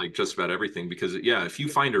to like just about everything, because if you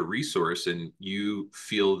find a resource and you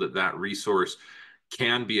feel that that resource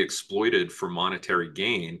can be exploited for monetary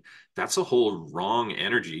gain, that's a whole wrong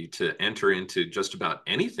energy to enter into just about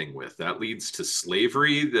anything with. That leads to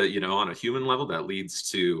slavery, that, on a human level, that leads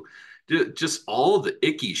to just all the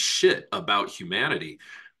icky shit about humanity.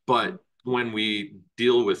 But when we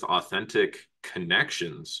deal with authentic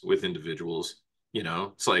connections with individuals,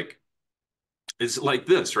 it's like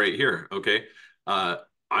this right here. Okay.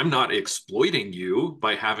 I'm not exploiting you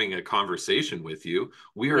by having a conversation with you.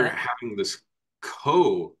 We are having this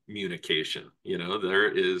communication. There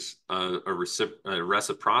is a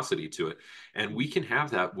reciprocity to it. And we can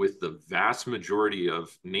have that with the vast majority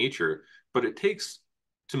of nature, but it takes,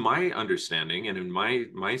 to my understanding and in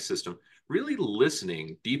my system, really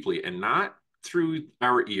listening deeply, and not through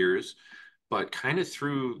our ears, but kind of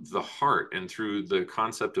through the heart and through the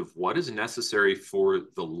concept of what is necessary for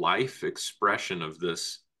the life expression of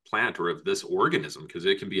this plant or of this organism, because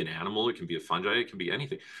it can be an animal, it can be a fungi, it can be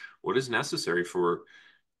anything. What is necessary for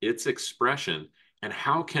its expression, and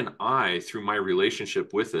how can I, through my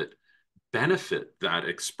relationship with it, benefit that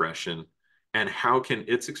expression, and how can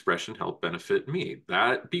its expression help benefit me?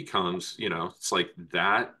 That becomes, it's like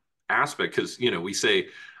that aspect, because, we say,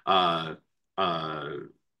 oh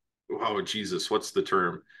Jesus, what's the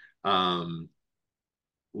term?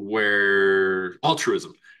 Where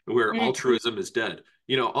altruism is dead.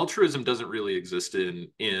 Altruism doesn't really exist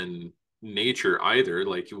in nature either.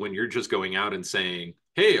 Like when you're just going out and saying,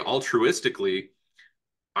 hey, altruistically,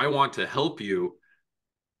 I want to help you,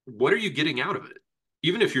 what are you getting out of it?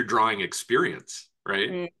 Even if you're drawing experience,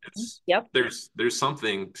 right? There's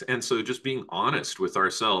something. And so just being honest with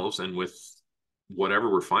ourselves and with whatever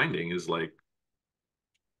we're finding is like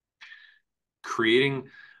creating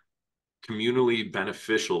communally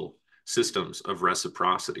beneficial systems of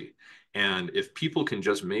reciprocity. And if people can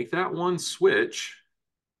just make that one switch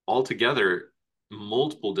altogether,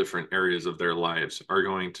 multiple different areas of their lives are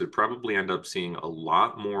going to probably end up seeing a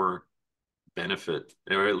lot more benefit,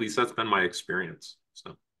 or at least that's been my experience.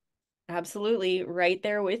 So Absolutely, right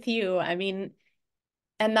there with you. I mean,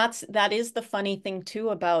 and that is the funny thing too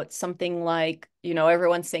about something like,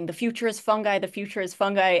 everyone's saying the future is fungi, the future is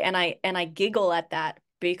fungi, and I giggle at that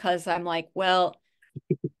because I'm like, well,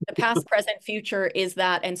 the past, present, future is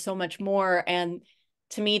that and so much more. And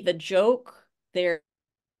to me, the joke there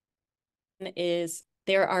is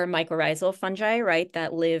there are mycorrhizal fungi, right,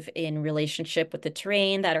 that live in relationship with the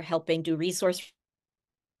terrain, that are helping do resource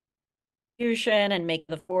fusion and make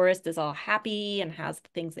the forest is all happy and has the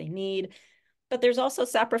things they need. But there's also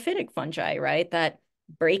saprophytic fungi, right, that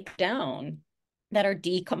break down, that are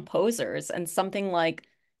decomposers. And something like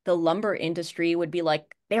the lumber industry would be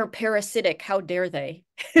like, they're parasitic. How dare they?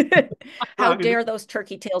 How dare those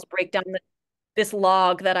turkey tails break down this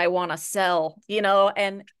log that I want to sell,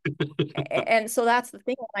 and so that's the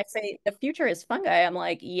thing. When I say the future is fungi, I'm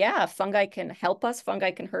like, yeah, fungi can help us,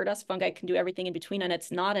 fungi can hurt us, fungi can do everything in between, and it's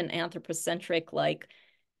not an anthropocentric like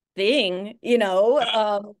thing, and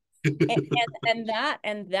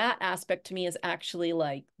that aspect to me is actually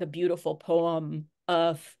like the beautiful poem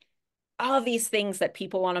of all these things that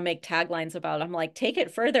people want to make taglines about. I'm like, take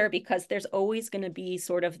it further, because there's always going to be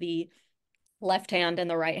sort of the left hand and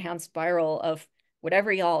the right hand spiral of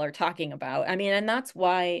whatever y'all are talking about. I mean, and that's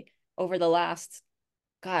why over the last,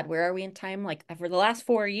 God, where are we in time? Like over the last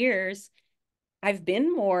 4 years, I've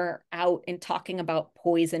been more out and talking about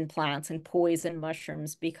poison plants and poison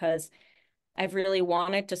mushrooms, because I've really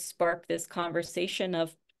wanted to spark this conversation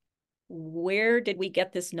of where did we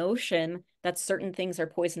get this notion that certain things are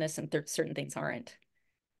poisonous and certain things aren't?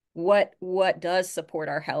 What does support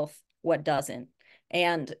our health? What doesn't?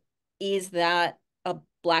 And is that a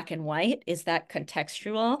black and white? Is that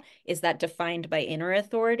contextual? Is that defined by inner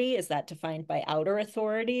authority? Is that defined by outer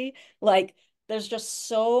authority? Like, there's just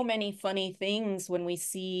so many funny things when we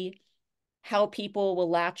see how people will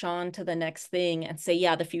latch on to the next thing and say,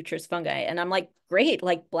 yeah, the future is fungi. And I'm like, great,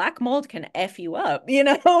 like black mold can F you up,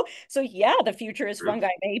 So yeah, the future is fungi,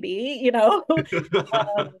 maybe, so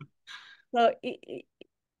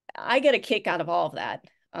I get a kick out of all of that,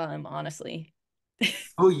 honestly.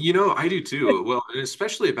 Oh, I do too. Well, and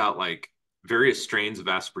especially about like various strains of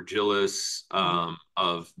Aspergillus,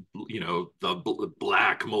 of the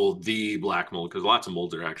black mold, because lots of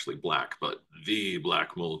molds are actually black, but the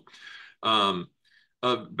black mold. Um,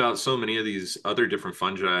 about so many of these other different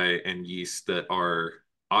fungi and yeasts that are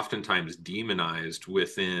oftentimes demonized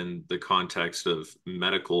within the context of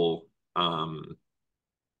medical,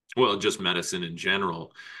 well, just medicine in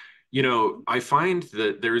general. I find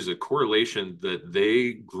that there's a correlation that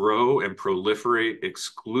they grow and proliferate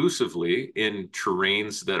exclusively in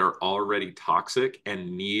terrains that are already toxic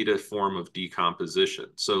and need a form of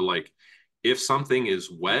decomposition. So, like, if something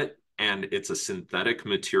is wet and it's a synthetic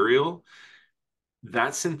material,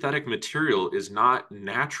 that synthetic material is not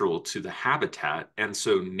natural to the habitat. And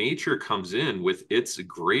so nature comes in with its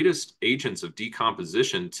greatest agents of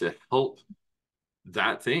decomposition to help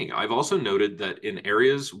that thing. I've also noted that in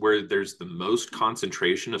areas where there's the most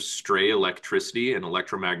concentration of stray electricity and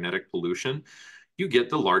electromagnetic pollution, you get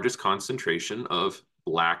the largest concentration of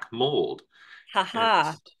black mold. And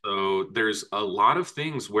Haha. so there's a lot of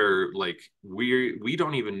things where like we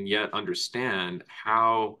don't even yet understand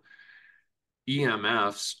how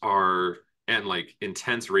EMFs are and like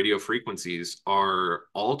intense radio frequencies are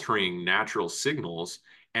altering natural signals,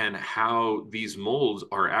 and how these molds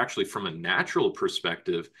are actually, from a natural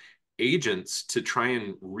perspective, agents to try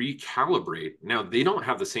and recalibrate. Now, they don't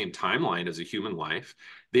have the same timeline as a human life.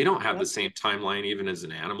 They don't have the same timeline even as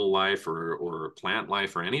an animal life or plant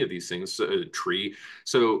life or any of these things, a tree.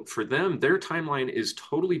 So for them, their timeline is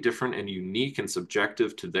totally different and unique and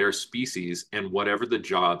subjective to their species and whatever the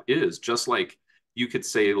job is. Just like you could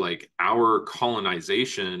say, like, our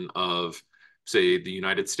colonization of, say, the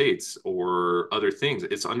United States or other things,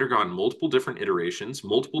 it's undergone multiple different iterations,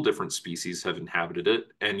 multiple different species have inhabited it,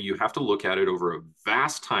 and you have to look at it over a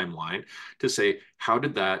vast timeline to say, how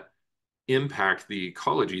did that impact the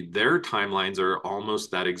ecology? Their timelines are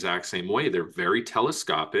almost that exact same way. They're very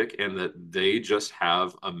telescopic, and that they just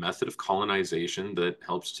have a method of colonization that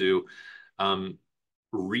helps to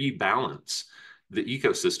rebalance the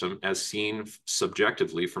ecosystem as seen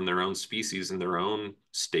subjectively from their own species and their own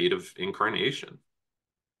state of incarnation.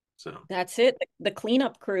 So That's it. The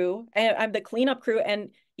cleanup crew. I'm the cleanup crew. And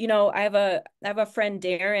I have a friend,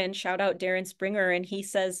 Darren, shout out Darren Springer, and he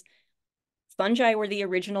says fungi were the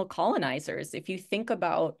original colonizers. If you think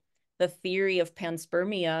about the theory of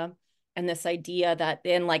panspermia and this idea that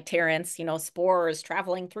in like Terence, spores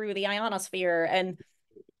traveling through the ionosphere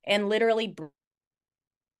and literally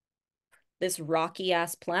this rocky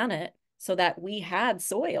ass planet so that we had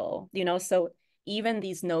soil, so even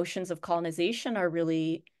these notions of colonization are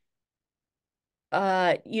really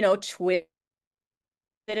twisted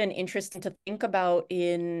and interesting to think about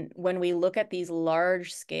in when we look at these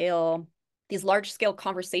large scale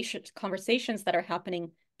conversations that are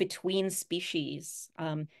happening between species.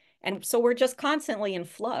 And so we're just constantly in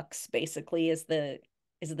flux, basically, is the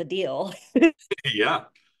deal. Yeah.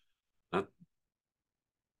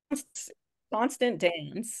 Constant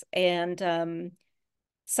dance, and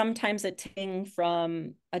sometimes a ting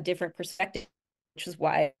from a different perspective, which is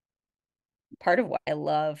why part of what I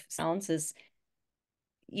love sounds is,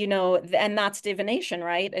 and that's divination,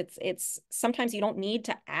 right? It's sometimes you don't need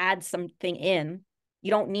to add something in.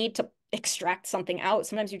 You don't need to extract something out.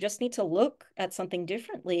 Sometimes you just need to look at something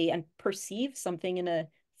differently and perceive something in a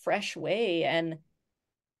fresh way. And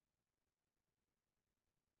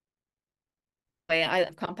I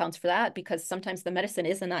have compounds for that, because sometimes the medicine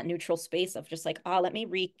is in that neutral space of just like, let me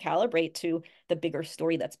recalibrate to the bigger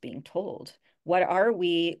story that's being told. What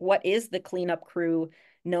is the cleanup crew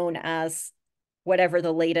known as? Whatever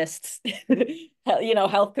the latest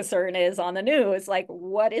health concern is on the news, like,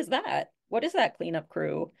 what is that cleanup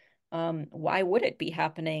crew? Why would it be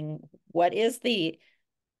happening? What is the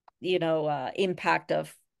impact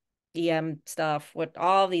of EM stuff, what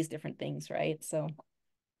all these different things, right? So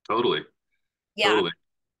Totally. yeah. Totally.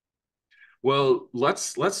 Well,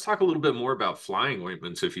 let's talk a little bit more about flying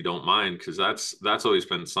ointments, if you don't mind, because that's always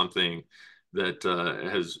been something that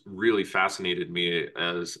has really fascinated me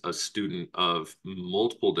as a student of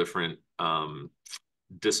multiple different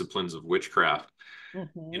disciplines of witchcraft. You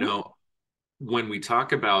Mm-hmm. know, when we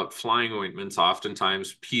talk about flying ointments,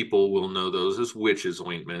 oftentimes people will know those as witches'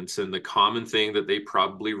 ointments. And the common thing that they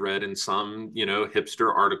probably read in some,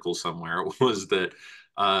 hipster article somewhere was that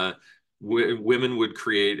women would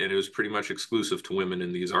create, and it was pretty much exclusive to women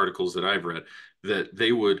in these articles that I've read, that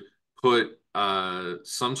they would put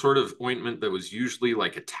some sort of ointment that was usually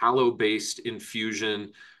like a tallow-based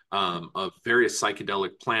infusion of various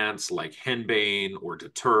psychedelic plants like henbane or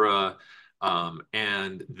datura,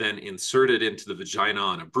 and then insert it into the vagina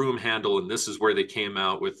on a broom handle. And this is where they came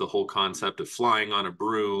out with the whole concept of flying on a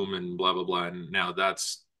broom and blah, blah, blah. And now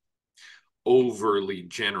that's overly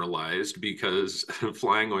generalized, because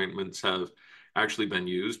flying ointments have actually been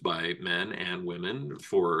used by men and women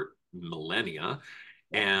for millennia.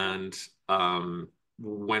 And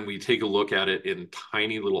when we take a look at it in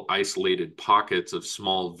tiny little isolated pockets of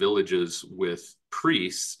small villages with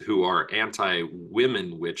priests who are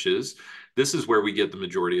anti-women witches, this is where we get the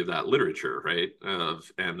majority of that literature, right?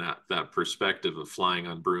 And that perspective of flying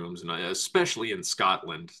on brooms, and especially in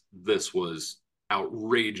Scotland, this was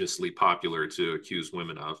outrageously popular to accuse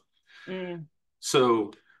women of. Mm.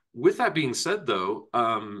 So, with that being said, though,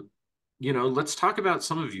 let's talk about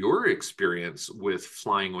some of your experience with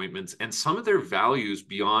flying ointments and some of their values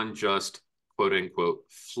beyond just quote unquote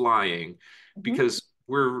flying, Mm-hmm. because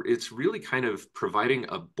it's really kind of providing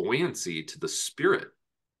a buoyancy to the spirit,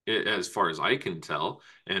 as far as I can tell,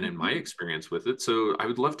 and in my experience with it. So I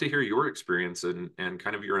would love to hear your experience and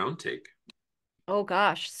kind of your own take. Oh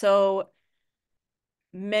gosh, so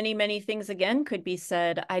many things again could be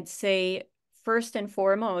said. I'd say first and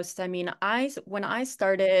foremost, I mean, when I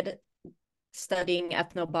started studying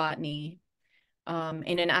ethnobotany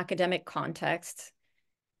in an academic context,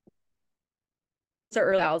 the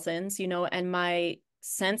early thousands, and my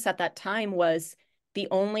sense at that time was the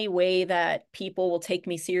only way that people will take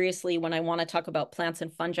me seriously when I want to talk about plants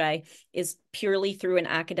and fungi is purely through an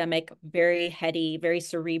academic, very heady, very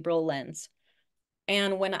cerebral lens.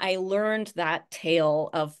 And when I learned that tale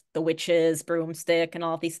of the witches, broomstick, and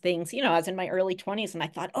all these things, I was in my early 20s, and I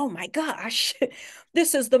thought, oh my gosh,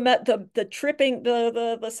 this is the tripping,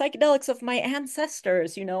 the psychedelics of my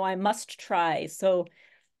ancestors, I must try. So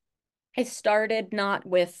I started not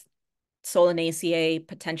with Solanaceae,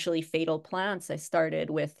 potentially fatal plants. I started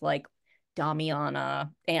with like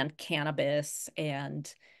Damiana and cannabis.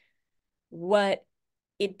 And what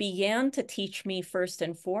it began to teach me first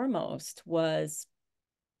and foremost was,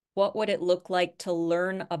 what would it look like to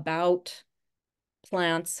learn about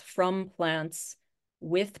plants, from plants,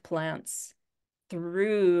 with plants,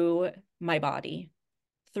 through my body,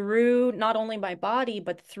 through not only my body,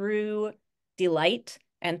 but through delight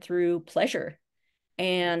and through pleasure.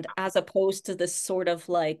 And as opposed to this sort of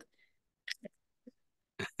like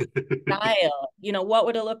style, what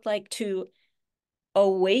would it look like to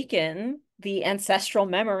awaken the ancestral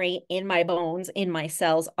memory in my bones, in my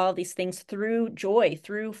cells, all these things through joy,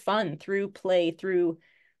 through fun, through play, through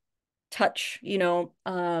touch,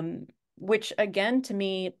 which again, to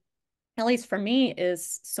me, at least for me,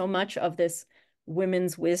 is so much of this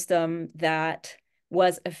women's wisdom that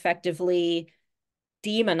was effectively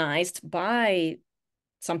demonized by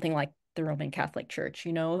something like the Roman Catholic Church,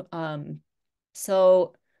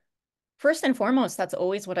 So first and foremost, that's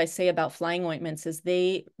always what I say about flying ointments is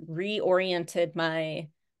they reoriented my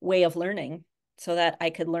way of learning so that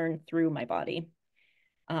I could learn through my body,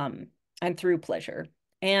 and through pleasure.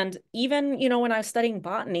 And even, when I was studying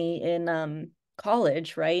botany in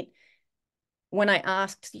college, right? When I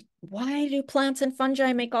asked, why do plants and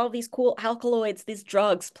fungi make all these cool alkaloids, these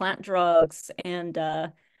drugs, plant drugs? And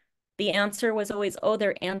the answer was always, oh,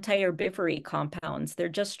 they're anti-herbivory compounds. They're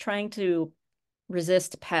just trying to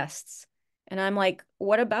resist pests. And I'm like,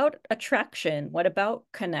 what about attraction? What about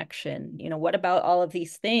connection? What about all of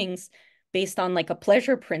these things based on like a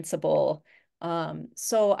pleasure principle?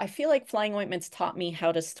 So I feel like flying ointments taught me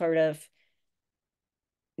how to sort of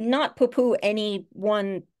not poo-poo any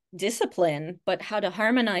one discipline, but how to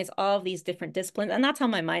harmonize all of these different disciplines. And that's how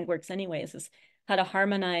my mind works anyways, is how to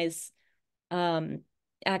harmonize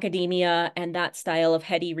academia and that style of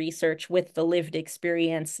heady research with the lived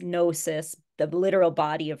experience, gnosis, the literal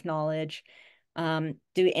body of knowledge,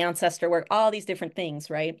 do ancestor work, all these different things,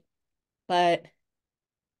 right? But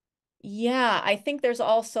yeah, I think there's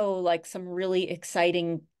also like some really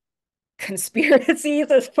exciting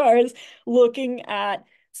conspiracies as far as looking at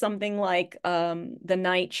something like the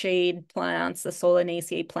nightshade plants, the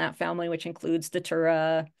Solanaceae plant family, which includes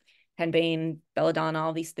Datura, henbane, belladonna,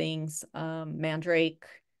 all these things, mandrake,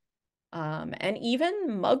 and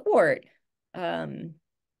even mugwort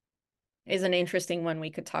is an interesting one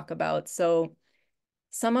we could talk about. So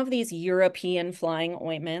some of these European flying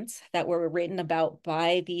ointments that were written about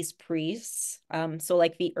by these priests, so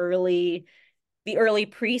like the early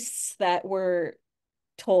priests that were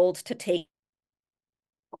told to take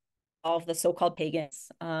all of the so-called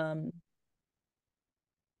pagans,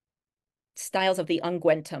 styles of the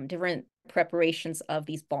unguentum, different preparations of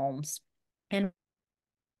these balms. And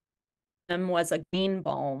them was a green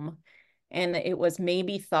balm. And it was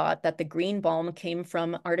maybe thought that the green balm came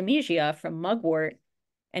from Artemisia, from mugwort.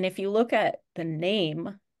 And if you look at the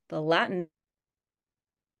name, the Latin,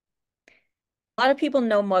 a lot of people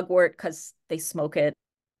know mugwort because they smoke it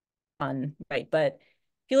on, right? But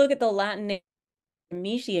if you look at the Latin name,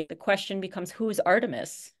 Artemisia, the question becomes, who's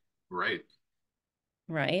Artemis? Right.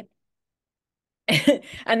 Right.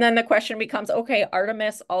 And then the question becomes, okay,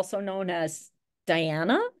 Artemis, also known as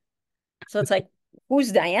Diana. So it's like,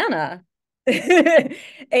 who's Diana?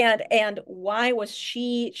 And why was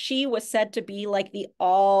she was said to be like the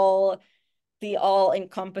all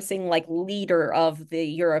encompassing like leader of the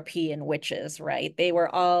European witches, right? They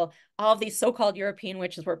were all of these so-called European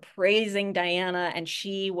witches were praising Diana, and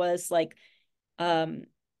she was like um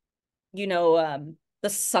the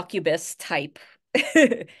succubus type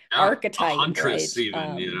Yeah. A archetype, right? huntress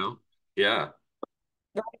even, Yeah.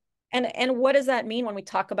 And what does that mean when we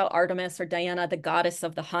talk about Artemis or Diana, the goddess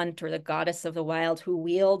of the hunt or the goddess of the wild who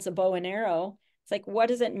wields a bow and arrow? It's like, what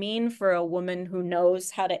does it mean for a woman who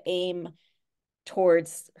knows how to aim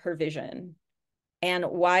towards her vision? And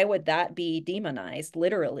why would that be demonized,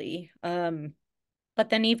 literally? But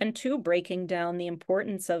then even too, breaking down the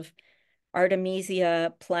importance of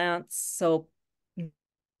Artemisia plants, so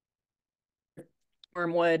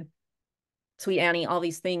wormwood, sweet Annie, all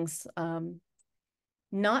these things,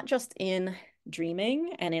 not just in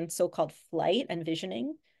dreaming and in so-called flight and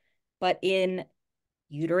visioning, but in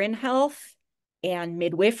uterine health and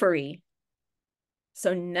midwifery.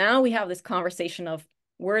 So now we have this conversation of,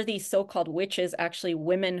 were these so-called witches actually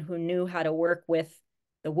women who knew how to work with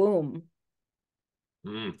the womb?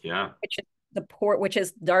 Yeah. Which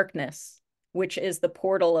is darkness, which is the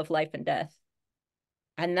portal of life and death.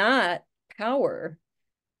 And that power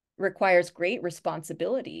requires great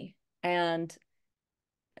responsibility. And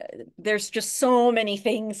there's just so many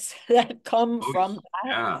things that come from that.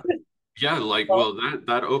 Yeah. Yeah, well,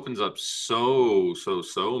 that opens up so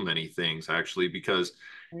many things actually, because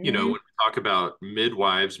when we talk about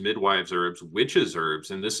midwives herbs, witches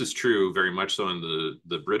herbs, and this is true very much so in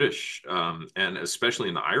the British, and especially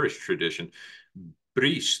in the Irish tradition,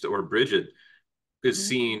 Brist or Bridget is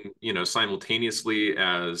seen, simultaneously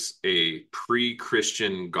as a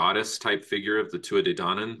pre-Christian goddess type figure of the Tuatha Dé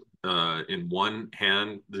Danann. In one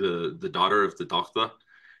hand, the daughter of the Dachta,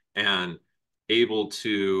 and able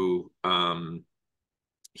to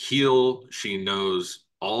heal. She knows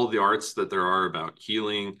all the arts that there are about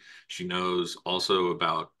healing. She knows also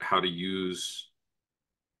about how to use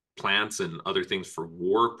plants and other things for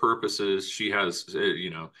war purposes. She has,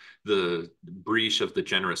 the breach of the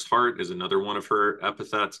generous heart is another one of her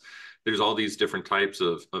epithets. There's all these different types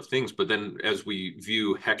of things. But then as we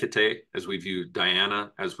view Hecate, as we view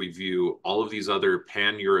Diana, as we view all of these other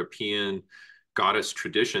pan-European goddess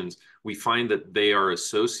traditions, we find that they are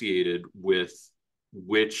associated with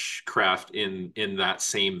witchcraft in that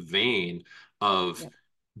same vein of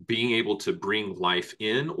being able to bring life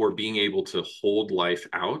in or being able to hold life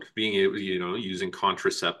out, being able, using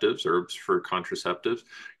contraceptives, herbs for contraceptives,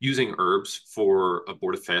 using herbs for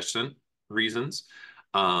abortifacient reasons.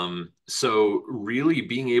 So really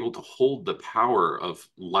being able to hold the power of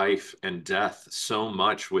life and death so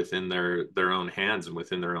much within their own hands and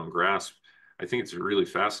within their own grasp. I think it's really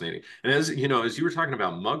fascinating. And as you were talking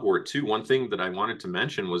about mugwort too, one thing that I wanted to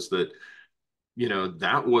mention was that,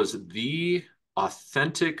 that was the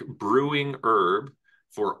authentic brewing herb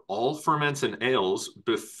for all ferments and ales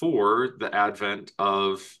before the advent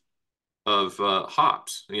of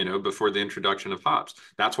hops, before the introduction of hops.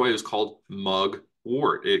 That's why it was called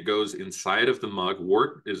mugwort. It goes inside of the mug.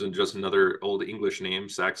 Wort isn't just another old English name,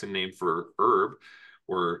 Saxon name for herb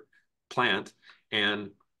or plant.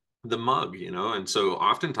 And the mug, and so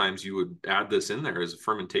oftentimes you would add this in there as a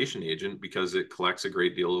fermentation agent because it collects a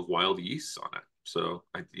great deal of wild yeasts on it. So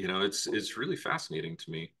it's really fascinating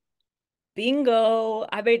to me. Bingo.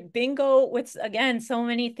 I mean, bingo with, again, so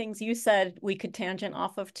many things you said we could tangent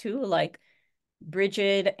off of too, like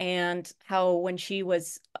Bridget, and how when she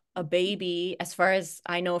was a baby, as far as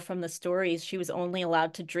I know from the stories, she was only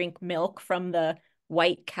allowed to drink milk from the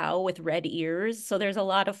white cow with red ears. So there's a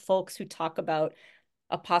lot of folks who talk about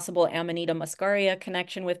a possible Amanita muscaria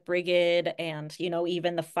connection with Brigid, and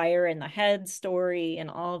even the fire in the head story and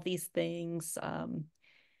all of these things.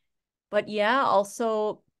 But yeah,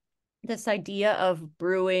 also this idea of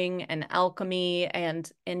brewing and alchemy,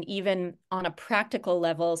 and even on a practical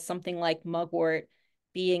level, something like mugwort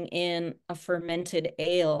being in a fermented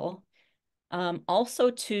ale, also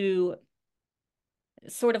to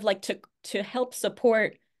sort of like to help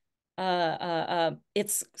support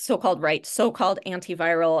it's so-called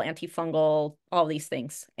antiviral, antifungal, all these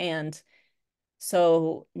things. And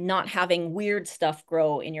so not having weird stuff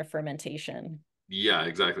grow in your fermentation. Yeah,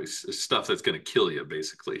 exactly. Stuff that's going to kill you,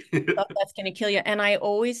 basically. Stuff that's going to kill you. And I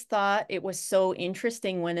always thought it was so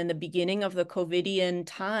interesting when in the beginning of the COVIDian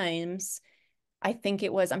times, I think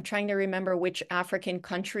it was, I'm trying to remember which African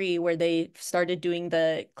country where they started doing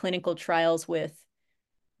the clinical trials with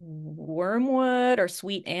wormwood or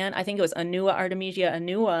sweet ant. I think it was Anua, Artemisia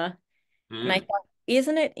annua. And I thought,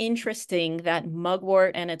 isn't it interesting that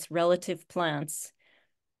mugwort and its relative plants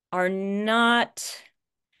are not,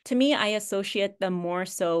 to me, I associate them more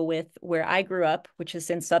so with where I grew up, which is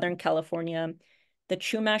in Southern California. The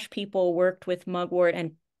Chumash people worked with mugwort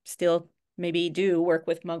and still maybe do work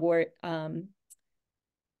with mugwort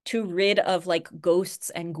to rid of like ghosts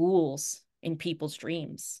and ghouls in people's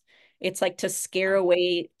dreams. It's like to scare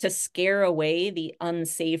away the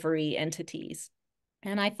unsavory entities.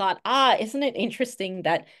 And I thought, isn't it interesting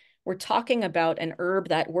that we're talking about an herb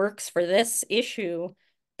that works for this issue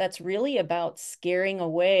that's really about scaring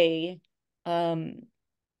away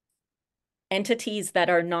entities that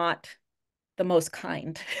are not the most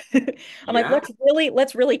kind. I'm like, Yeah,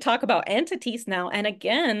 let's really talk about entities now. And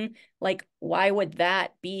again, like, why would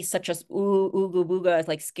that be such a ooga booga,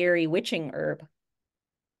 like scary witching herb?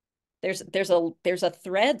 There's a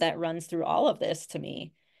thread that runs through all of this to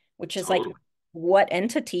me, which is like, totally. what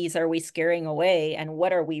entities are we scaring away, and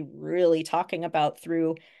what are we really talking about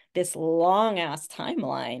through this long ass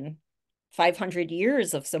timeline? 500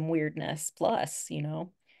 years of some weirdness plus,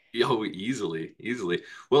 Oh, easily, easily.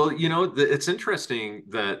 Well, it's interesting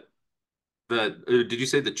that did you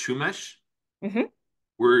say the Chumash Mm-hmm.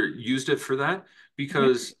 were used it for that? Mm-hmm.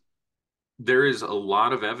 Because there is a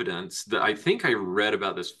lot of evidence that I think I read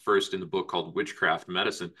about this first in the book called Witchcraft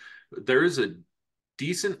Medicine. There is a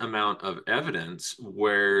decent amount of evidence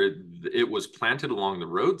where it was planted along the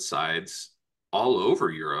roadsides all over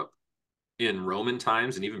Europe in Roman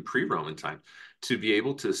times and even pre-Roman times to be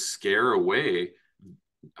able to scare away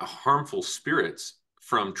harmful spirits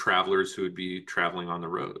from travelers who would be traveling on the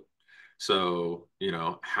road. So,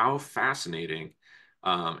 how fascinating.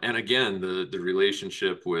 And again, the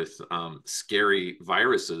relationship with scary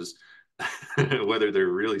viruses, whether they're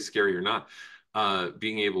really scary or not,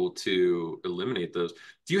 being able to eliminate those.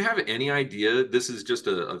 Do you have any idea? This is just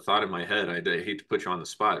a thought in my head. I hate to put you on the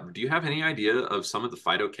spot. But do you have any idea of some of the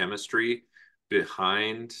phytochemistry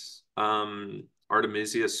behind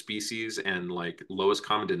Artemisia species and like lowest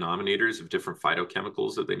common denominators of different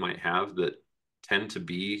phytochemicals that they might have that tend to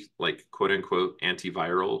be like quote unquote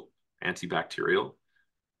antiviral, antibacterial?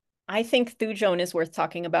 I think thujone is worth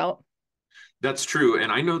talking about. That's true.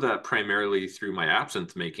 And I know that primarily through my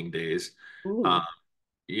absinthe making days. Uh, Ooh.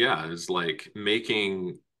 yeah, is like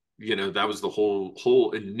making, that was the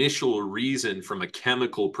whole initial reason from a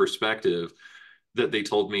chemical perspective that they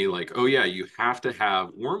told me like, oh yeah, you have to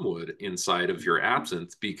have wormwood inside of your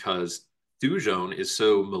absinthe because thujone is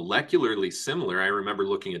so molecularly similar. I remember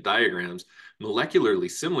looking at diagrams, molecularly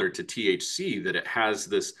similar to THC, that it has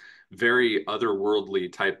this very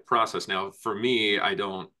otherworldly type process. Now, for me, I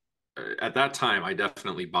don't. At that time, I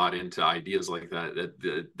definitely bought into ideas like that.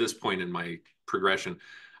 At this point in my progression,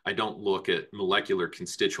 I don't look at molecular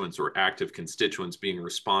constituents or active constituents being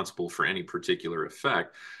responsible for any particular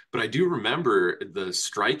effect. But I do remember the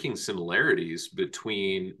striking similarities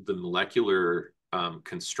between the molecular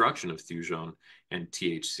construction of thujone and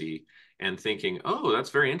THC, and thinking, oh,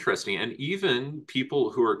 that's very interesting. And even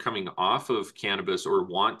people who are coming off of cannabis or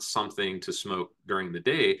want something to smoke during the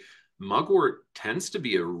day, mugwort tends to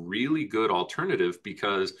be a really good alternative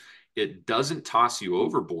because it doesn't toss you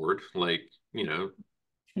overboard like,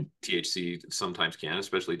 THC sometimes can,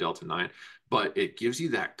 especially Delta 9, but it gives you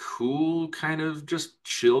that cool kind of just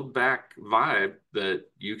chilled back vibe that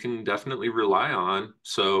you can definitely rely on.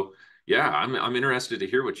 So, yeah, I'm interested to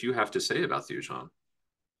hear what you have to say about Thujan.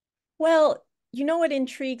 Well, you know what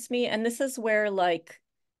intrigues me, and this is where like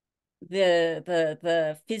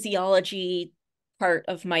the physiology part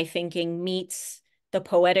of my thinking meets the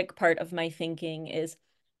poetic part of my thinking is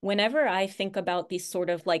whenever I think about these sort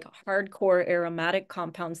of like hardcore aromatic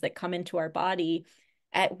compounds that come into our body,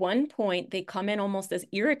 at one point they come in almost as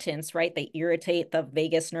irritants, right? They irritate the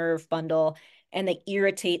vagus nerve bundle and they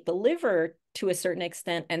irritate the liver to a certain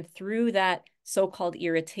extent. And through that so-called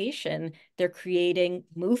irritation, they're creating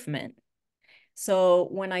movement. So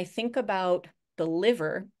when I think about the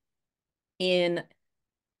liver in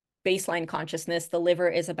baseline consciousness, the liver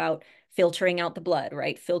is about filtering out the blood,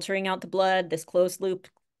 right? Filtering out the blood, this closed loop,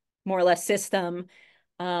 more or less system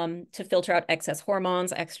to filter out excess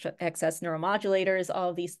hormones, excess neuromodulators,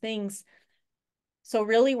 all of these things. So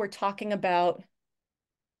really we're talking about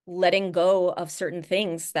letting go of certain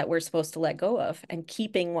things that we're supposed to let go of and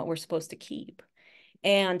keeping what we're supposed to keep.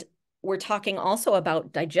 And we're talking also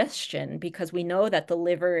about digestion because we know that the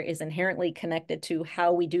liver is inherently connected to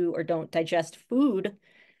how we do or don't digest food.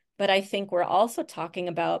 But I think we're also talking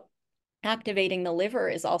about activating the liver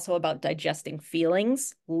is also about digesting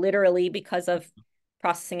feelings, literally because of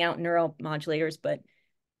processing out neuromodulators, but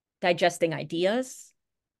digesting ideas,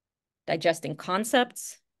 digesting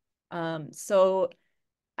concepts. So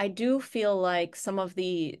I do feel like some of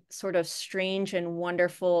the sort of strange and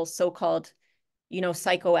wonderful so-called,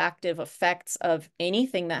 psychoactive effects of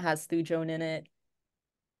anything that has thujone in it,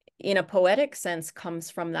 in a poetic sense,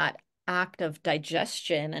 comes from that act of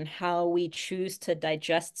digestion and how we choose to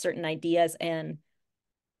digest certain ideas and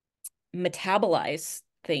metabolize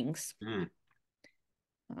things. Mm.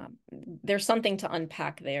 There's something to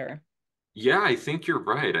unpack there. Yeah, I think you're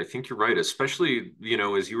right. I think you're right. Especially,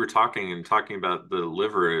 as you were talking about the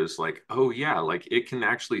liver is like, oh yeah, like it can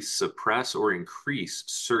actually suppress or increase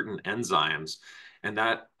certain enzymes. And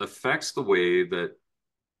that affects the way that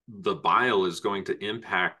the bile is going to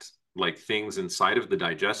impact like things inside of the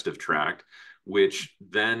digestive tract, which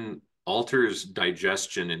then alters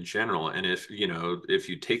digestion in general. And if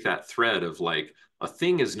you take that thread of like a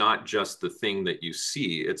thing is not just the thing that you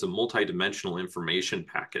see, it's a multidimensional information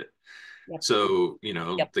packet. Yep. So,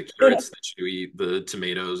 Yep. the carrots that you eat, the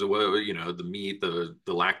tomatoes, or whatever, the meat, the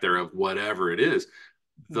lack thereof, whatever it is,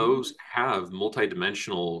 those have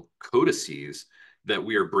multidimensional codices that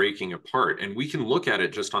we are breaking apart. And we can look at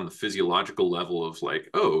it just on the physiological level of like,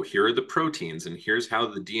 oh, here are the proteins, and here's how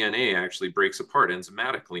the DNA actually breaks apart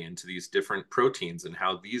enzymatically into these different proteins, and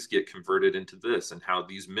how these get converted into this, and how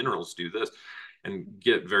these minerals do this, and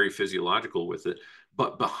get very physiological with it.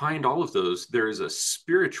 But behind all of those, there is a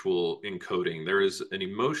spiritual encoding, there is an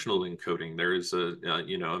emotional encoding, there is a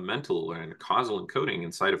mental and causal encoding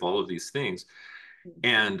inside of all of these things.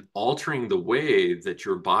 And altering the way that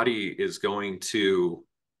your body is going to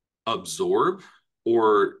absorb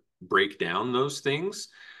or break down those things,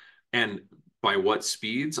 and by what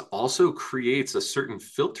speeds, also creates a certain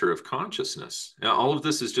filter of consciousness. Now, all of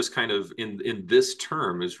this is just kind of in this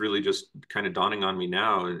term is really just kind of dawning on me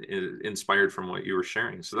now, and inspired from what you were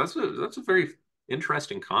sharing. So that's a very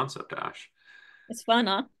interesting concept, Ash. It's fun,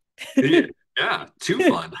 huh? Yeah, yeah, too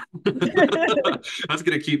fun. That's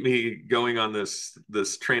going to keep me going on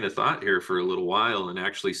this train of thought here for a little while, and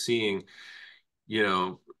actually seeing, you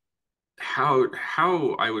know,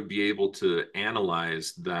 how I would be able to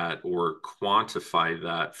analyze that or quantify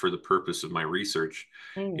that for the purpose of my research.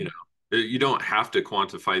 You Mm. know, you don't have to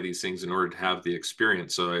quantify these things in order to have the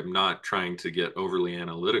experience. So I'm not trying to get overly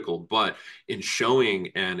analytical, but in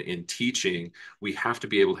showing and in teaching, we have to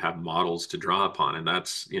be able to have models to draw upon. And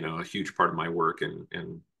that's, you know, a huge part of my work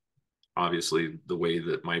and obviously the way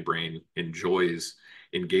that my brain enjoys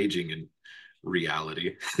engaging in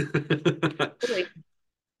reality. Totally.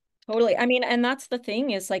 Totally. I mean, and that's the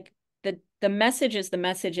thing is like the message is the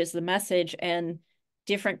message is the message, and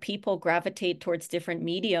different people gravitate towards different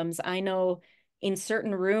mediums. I know in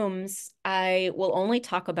certain rooms, I will only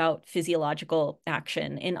talk about physiological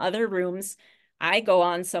action. In other rooms, I go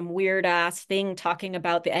on some weird ass thing talking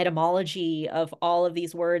about the etymology of all of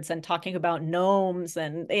these words and talking about gnomes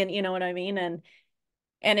and you know what I mean? And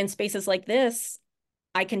in spaces like this,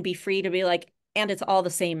 I can be free to be like, and it's all the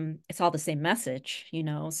same message, you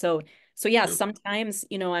know? So yeah, Yep. sometimes,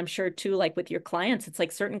 you know, I'm sure too, like with your clients, it's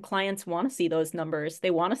like certain clients want to see those numbers.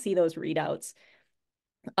 They want to see those readouts.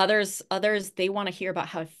 Others, they want to hear about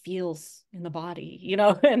how it feels in the body, you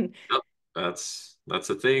know? And Yep. That's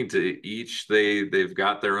the thing. To each they've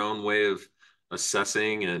got their own way of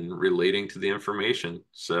assessing and relating to the information.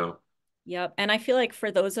 So yep. And I feel like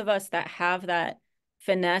for those of us that have that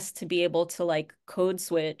finesse to be able to like code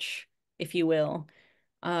switch, if you will,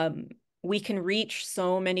 um, we can reach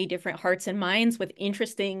so many different hearts and minds with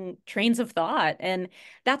interesting trains of thought. And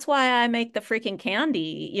that's why I make the freaking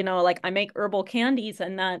candy, you know, like I make herbal candies,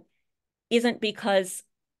 and that isn't because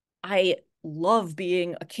I love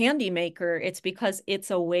being a candy maker. It's because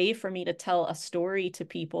it's a way for me to tell a story to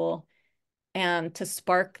people and to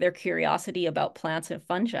spark their curiosity about plants and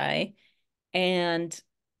fungi. And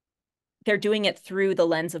they're doing it through the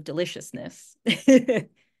lens of deliciousness.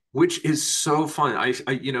 which is so fun.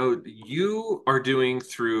 You know, you are doing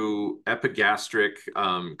through epigastric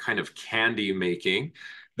kind of candy making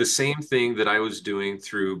the same thing that I was doing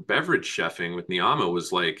through beverage chefing with Niyama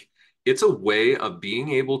was like, it's a way of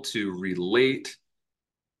being able to relate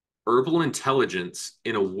herbal intelligence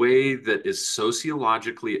in a way that is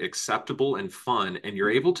sociologically acceptable and fun, and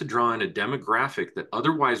you're able to draw in a demographic that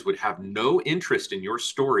otherwise would have no interest in your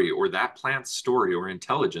story or that plant's story or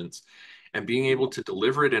intelligence, and being able to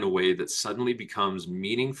deliver it in a way that suddenly becomes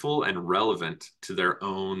meaningful and relevant to their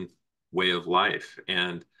own way of life.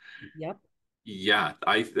 And Yep. yeah,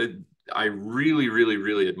 I really, really,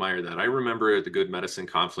 really admire that. I remember at the Good Medicine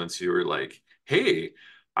Conference, you were like, "Hey,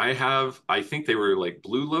 I think they were like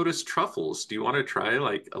blue lotus truffles. Do you want to try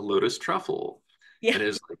like a lotus truffle?" Yeah. And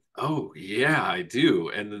it's like, "Oh yeah, I do."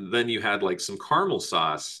 And then you had like some caramel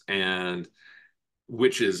sauce, and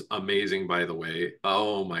which is amazing, by the way.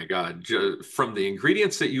 Oh my God, from the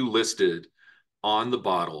ingredients that you listed on the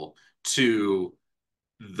bottle to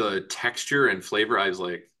the texture and flavor, I was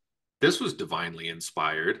like, this was divinely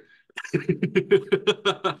inspired.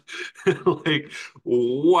 Like,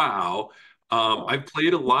 wow. Oh. I've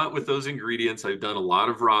played a lot with those ingredients. I've done a lot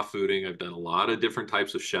of raw fooding. I've done a lot of different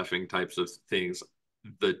types of chefing types of things.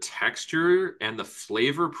 The texture and the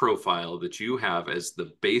flavor profile that you have as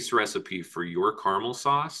the base recipe for your caramel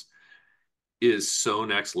sauce is so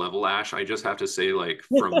next level, Ash. I just have to say, like,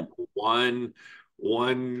 from one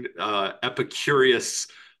epicurious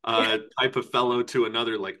Yeah. type of fellow to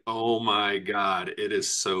another, like, oh my God, it is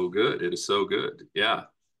so good. It is so good. Yeah.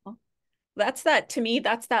 That's that to me,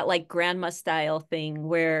 that's that like grandma style thing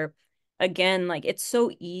where again, like it's so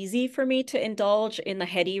easy for me to indulge in the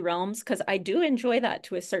heady realms because I do enjoy that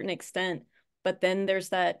to a certain extent. But then there's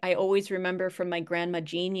that I always remember from my grandma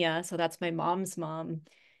Genia, so that's my mom's mom.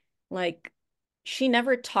 Like she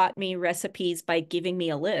never taught me recipes by giving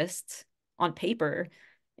me a list on paper.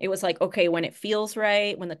 It was like, okay, when it feels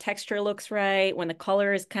right, when the texture looks right, when the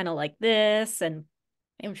color is kind of like this, and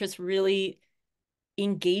it was just really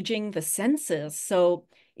engaging the senses. So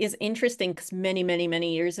is interesting because many, many,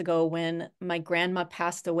 many years ago when my grandma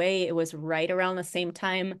passed away, it was right around the same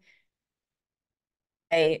time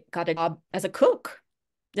I got a job as a cook.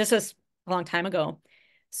 This was a long time ago.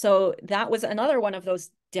 So that was another one of those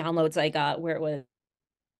downloads I got where it was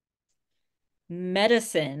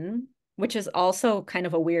medicine, which is also kind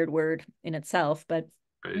of a weird word in itself, but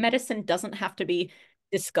Right. medicine doesn't have to be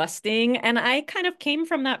disgusting. And I kind of came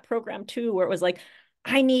from that program too, where it was like,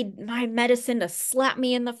 I need my medicine to slap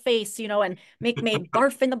me in the face, you know, and make me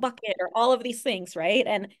barf in the bucket or all of these things, right?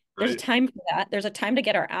 And there's a Right. time for that. There's a time to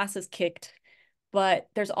get our asses kicked, but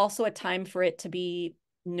there's also a time for it to be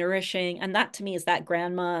nourishing. And that to me is that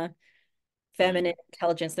grandma Mm. feminine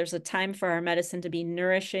intelligence. There's a time for our medicine to be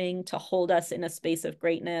nourishing, to hold us in a space of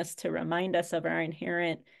greatness, to remind us of our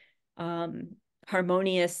inherent um,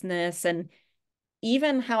 harmoniousness, and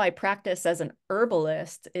even how I practice as an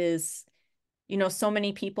herbalist is, so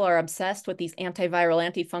many people are obsessed with these antiviral,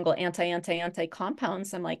 antifungal, anti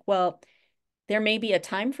compounds. I'm like, well, there may be a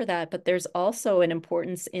time for that, but there's also an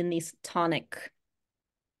importance in these tonics,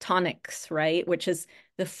 right? Which is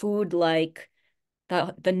the food, like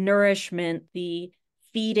the nourishment, the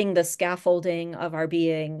feeding the scaffolding of our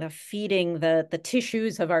being, the feeding the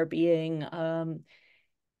tissues of our being,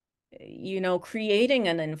 creating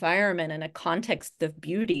an environment and a context of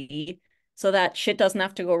beauty so that shit doesn't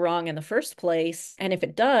have to go wrong in the first place. And if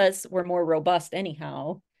it does, we're more robust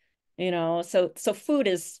anyhow. So food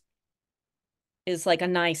is like a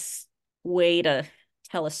nice way to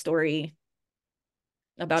tell a story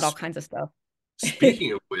about all kinds of stuff.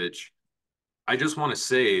 Speaking of which, I just want to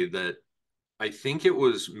say that I think it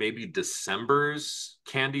was maybe December's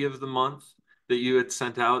candy of the month that you had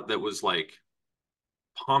sent out that was like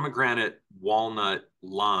pomegranate, walnut,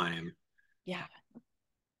 lime, Yeah.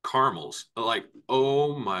 caramels. Like,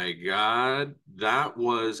 oh my God, that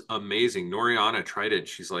was amazing. Noriana tried it.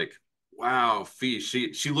 She's like, wow, Fee.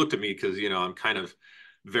 She looked at me because, I'm kind of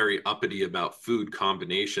very uppity about food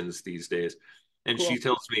combinations these days. And she Cool.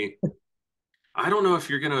 tells me, I don't know if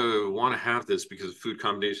you're going to want to have this because of food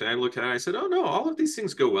combination. I looked at it, I said, oh no, all of these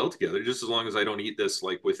things go well together, just as long as I don't eat this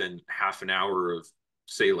like within half an hour of,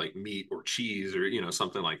 say, like meat or cheese or,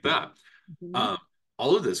 something like that. Mhm. Um,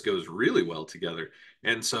 all of this goes really well together.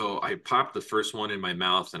 And so I popped the first one in my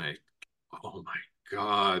mouth and oh my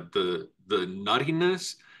God, the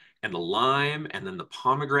nuttiness and the lime and then the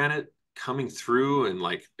pomegranate coming through, and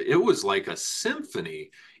like it was like a symphony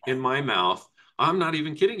in my mouth. I'm not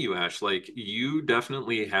even kidding you, Ash. Like, you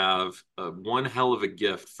definitely have one hell of a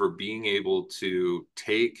gift for being able to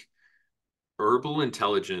take herbal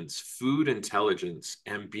intelligence, food intelligence,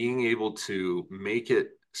 and being able to make it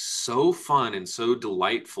so fun and so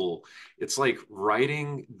delightful. It's like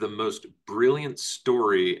writing the most brilliant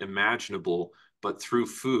story imaginable, but through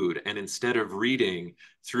food. And instead of reading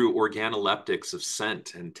through organoleptics of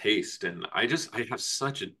scent and taste. And I have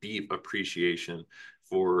such a deep appreciation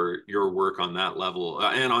for your work on that level,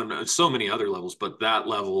 and on so many other levels, but that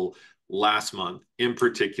level last month in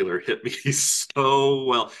particular hit me so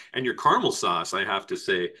well. And your caramel sauce, I have to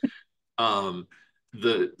say, um,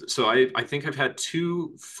 I think I've had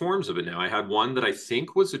two forms of it now. I had one that I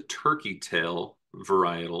think was a turkey tail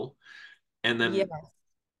varietal, and Yeah. then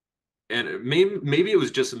and maybe it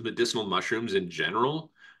was just medicinal mushrooms in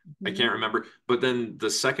general. I Mhm. can't remember. But then the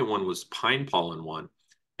second one was pine pollen one,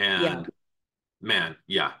 Yeah. and man,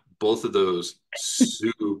 yeah, both of those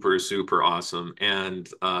super, super awesome. And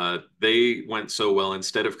they went so well.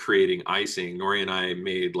 Instead of creating icing, Nori and I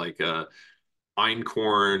made like a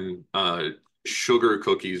einkorn sugar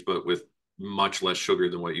cookies, but with much less sugar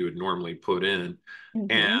than what you would normally put in.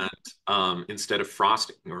 Mhm. And instead of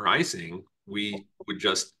frosting or icing, we would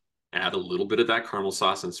just add a little bit of that caramel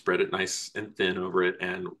sauce and spread it nice and thin over it.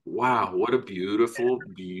 And wow, what a beautiful,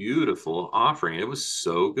 beautiful offering. It was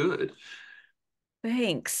so good.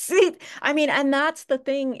 Thanks. I mean, and that's the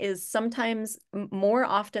thing, is sometimes, more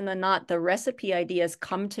often than not, the recipe ideas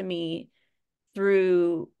come to me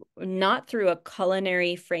through, not through a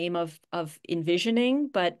culinary frame of envisioning,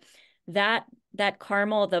 but that that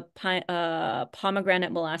caramel, the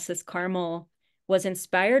pomegranate molasses caramel, was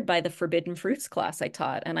inspired by the forbidden fruits class I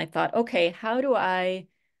taught. And I thought, okay, how do I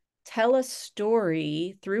tell a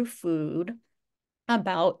story through food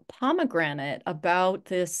about pomegranate, about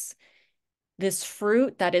this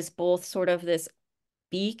fruit that is both sort of this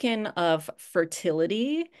beacon of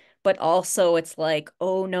fertility, but also it's like,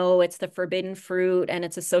 oh no, it's the forbidden fruit and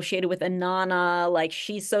it's associated with Inanna. Like,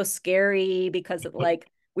 she's so scary because of, like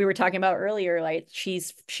we were talking about earlier, like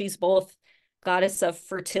she's both goddess of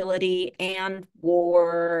fertility and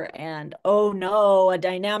war, and oh no, a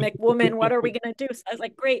dynamic woman. What are we gonna do? So I was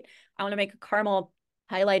like, great, I want to make a caramel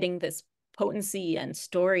highlighting this potency and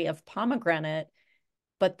story of pomegranate.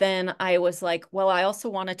 But then I was like, well, I also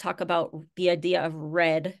want to talk about the idea of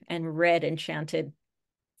red and red enchanted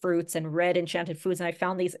fruits and red enchanted foods. And I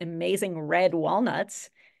found these amazing red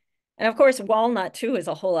walnuts. And of course, walnut too is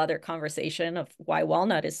a whole other conversation of why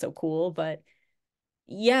walnut is so cool. But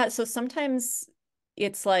yeah, so sometimes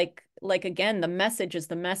it's like again, the message is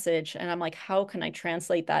the message. And I'm like, how can I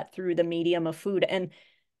translate that through the medium of food? And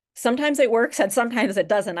sometimes it works and sometimes it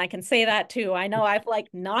doesn't. I can say that too. I know I've like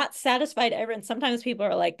not satisfied everyone. Sometimes people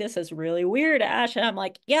are like, this is really weird, Ash. And I'm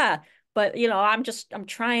like, yeah, but I'm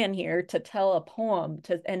trying here to tell a poem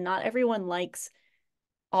and not everyone likes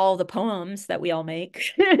all the poems that we all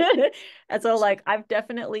make. And so like I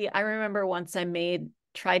remember once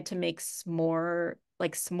tried to make s'more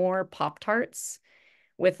like s'more Pop-Tarts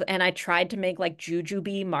and I tried to make like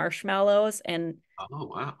jujube marshmallows, and Oh,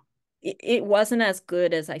 wow. it wasn't as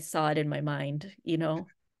good as I saw it in my mind, you know?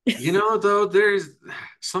 You know, though, there's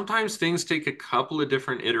sometimes things take a couple of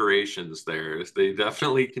different iterations there. They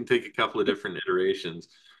definitely can take a couple of different iterations.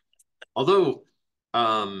 Although,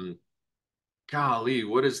 um, golly,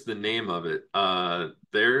 what is the name of it?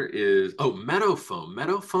 There is, oh, meadow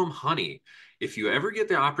foam honey. If you ever get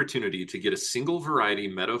the opportunity to get a single variety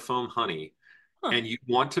meadow foam honey, Huh. and you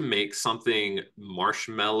want to make something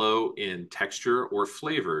marshmallow in texture or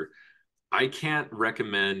flavor, I can't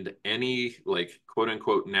recommend any like quote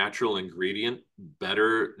unquote natural ingredient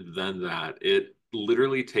better than that. It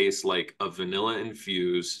literally tastes like a vanilla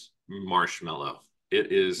infused marshmallow.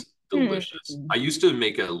 It is delicious. Hmm. I used to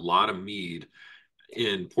make a lot of mead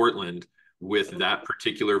in Portland with that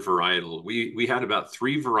particular varietal. We had about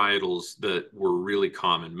three varietals that were really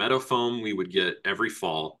common. Meadow foam we would get every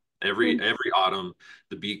fall. Every autumn,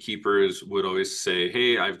 the beekeepers would always say,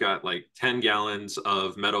 "Hey, I've got like 10 gallons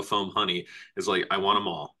of meadow foam honey." It's like I want them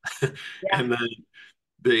all. Yeah. And then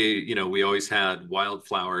we always had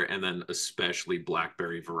wildflower and then especially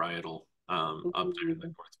blackberry varietal up there in the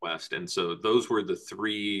Ooh. Northwest. And so those were the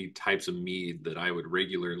three types of mead that I would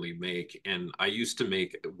regularly make. And I used to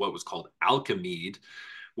make what was called alchemy,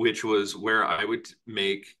 which was where I would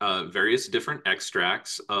make various different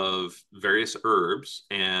extracts of various herbs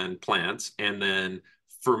and plants, and then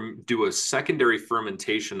do a secondary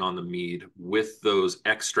fermentation on the mead with those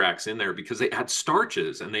extracts in there because they add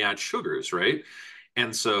starches and they add sugars, right?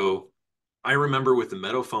 And so I remember with the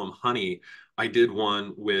meadow foam honey, I did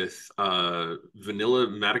one with vanilla,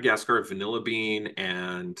 Madagascar vanilla bean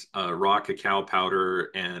and raw cacao powder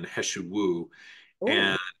and heshu wu. Oh,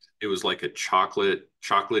 And it was like a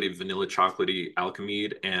chocolatey, vanilla chocolatey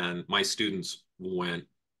alchemy. And my students went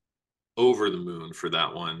over the moon for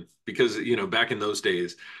that one because, back in those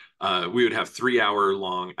days, we would have 3 hour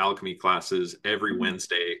long alchemy classes every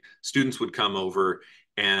Wednesday. Students would come over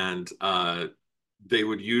and they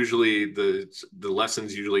would usually the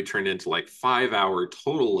lessons usually turned into like 5 hour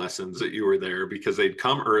total lessons that you were there because they'd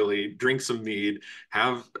come early, drink some mead,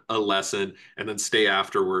 have a lesson, and then stay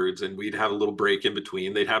afterwards. And we'd have a little break in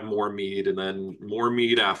between. They'd have more mead and then more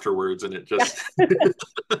mead afterwards. And it yeah. just,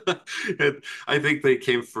 I think they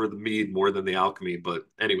came for the mead more than the alchemy. But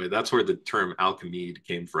anyway, that's where the term alchemy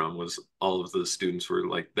came from, was all of the students were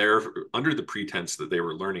like there under the pretense that they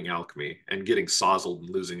were learning alchemy and getting sozzled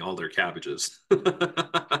and losing all their cabbages.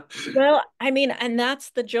 Well, I mean, and that's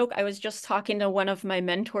the joke. I was just talking to one of my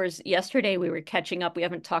mentors yesterday. We were catching up. We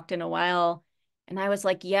haven't talked in a while. And I was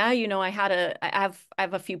like, yeah, I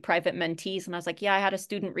have a few private mentees. And I was like, yeah, I had a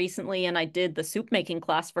student recently and I did the soup making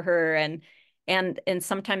class for her. And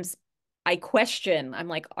sometimes I question, I'm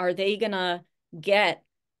like, are they gonna get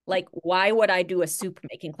like, why would I do a soup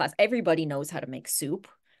making class? Everybody knows how to make soup.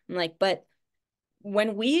 I'm like, but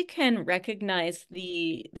when we can recognize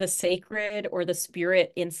the sacred or the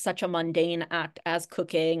spirit in such a mundane act as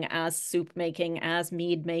cooking, as soup making, as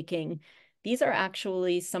mead making, these are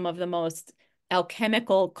actually some of the most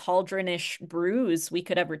alchemical cauldronish brews we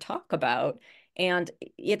could ever talk about. And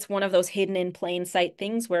it's one of those hidden in plain sight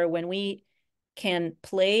things where when we can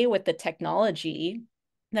play with the technology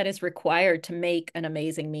that is required to make an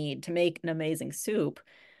amazing mead, to make an amazing soup,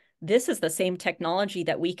 this is the same technology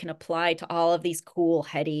that we can apply to all of these cool,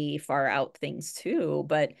 heady, far out things too.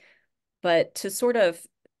 But to sort of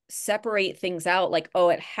separate things out, like, oh,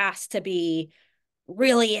 it has to be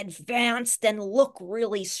really advanced and look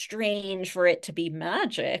really strange for it to be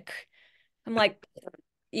magic. I'm like,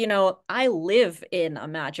 I live in a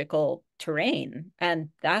magical terrain, and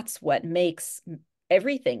that's what makes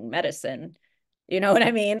everything medicine. You know what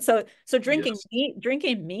I mean? So Yes.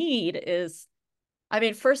 drinking mead is, I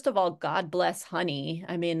mean, first of all, God bless honey.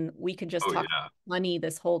 I mean, we could just Oh talk yeah. honey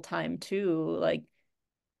this whole time too. Like,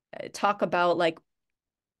 talk about like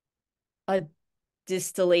a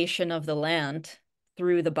distillation of the land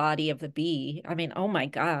through the body of the bee. I mean, oh my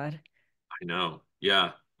God. I know.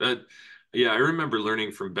 Yeah. Yeah, I remember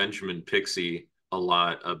learning from Benjamin Pixie a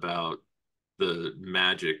lot about the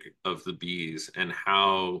magic of the bees and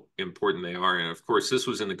how important they are. And of course, this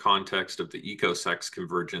was in the context of the eco-sex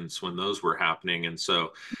convergence when those were happening. And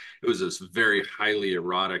so it was this very highly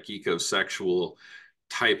erotic, ecosexual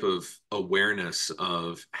type of awareness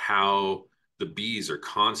of how the bees are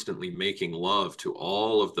constantly making love to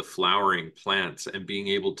all of the flowering plants and being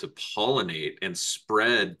able to pollinate and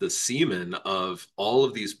spread the semen of all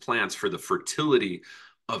of these plants for the fertility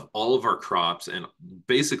of all of our crops and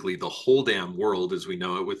basically the whole damn world as we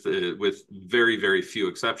know it with very very few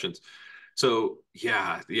exceptions. So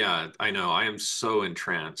yeah, I know. I am so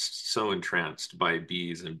entranced by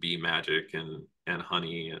bees and bee magic and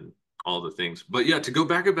honey and all the things. But yeah, to go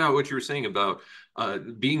back about what you were saying about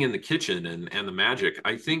being in the kitchen and the magic,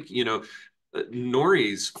 I think,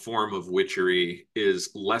 Nori's form of witchery is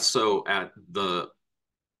less so at the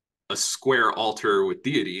a square altar with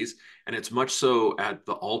deities, and it's much so at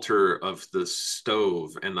the altar of the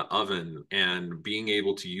stove and the oven and being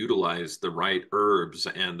able to utilize the right herbs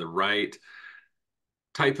and the right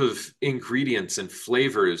type of ingredients and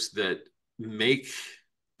flavors that make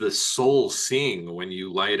the soul sing when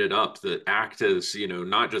you light it up, that act as,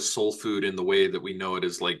 not just soul food in the way that we know it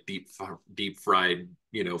as, like deep fried,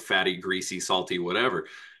 fatty, greasy, salty, whatever,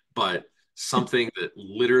 but something that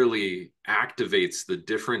literally activates the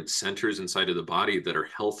different centers inside of the body that are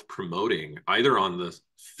health promoting, either on the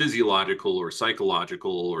physiological or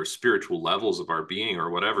psychological or spiritual levels of our being or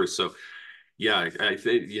whatever. So yeah, I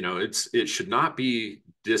think, it should not be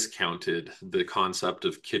discounted, the concept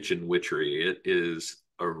of kitchen witchery. It is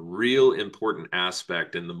a real important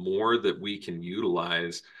aspect, and the more that we can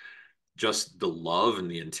utilize just the love and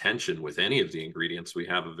the intention with any of the ingredients we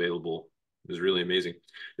have available is really amazing.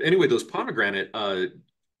 Anyway, those pomegranate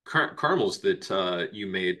caramels that you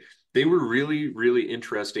made, they were really, really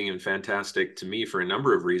interesting and fantastic to me for a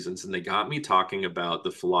number of reasons. And they got me talking about the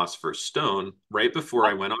Philosopher's Stone right before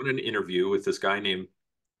I went on an interview with this guy named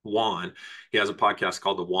Juan. He has a podcast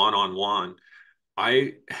called the Juan on Juan.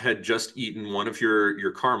 I had just eaten one of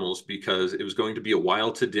your caramels because it was going to be a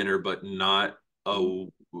while to dinner, but not a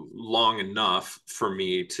long enough for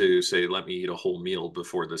me to say, let me eat a whole meal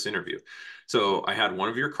before this interview. So I had one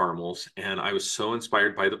of your caramels, and I was so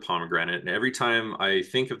inspired by the pomegranate. And every time I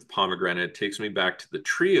think of the pomegranate, it takes me back to the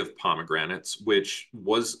Tree of Pomegranates, which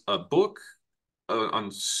was a book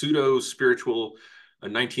on pseudo spiritual, a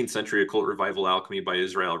 19th century occult revival alchemy by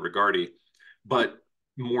Israel Regardie. But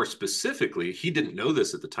more specifically, he didn't know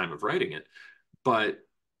this at the time of writing it, but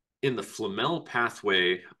in the Flamel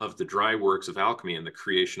pathway of the dry works of alchemy and the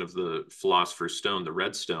creation of the Philosopher's Stone, the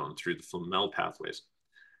red stone, through the Flamel pathways,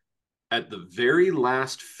 at the very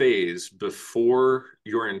last phase before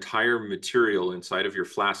your entire material inside of your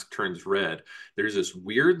flask turns red, there's this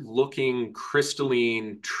weird looking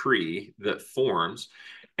crystalline tree that forms.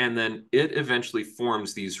 And then it eventually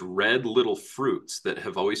forms these red little fruits that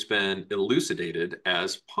have always been elucidated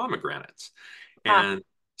as pomegranates. And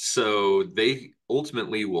so they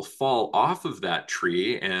ultimately will fall off of that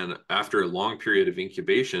tree. And after a long period of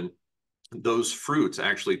incubation, those fruits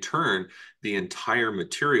actually turn the entire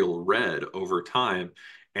material red over time.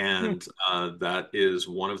 And that is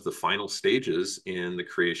one of the final stages in the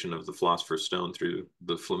creation of the Philosopher's Stone through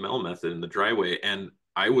the Flamel method in the dry way. And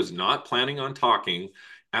I was not planning on talking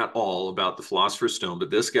at all about the Philosopher's Stone, but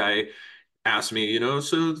this guy asked me,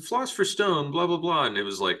 so the Philosopher's Stone, blah, blah, blah. And it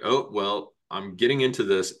was like, oh, well, I'm getting into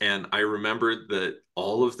this. And I remembered that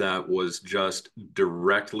all of that was just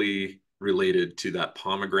directly related to that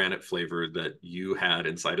pomegranate flavor that you had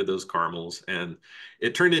inside of those caramels. And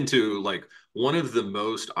it turned into like one of the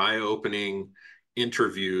most eye-opening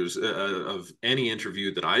interviews of any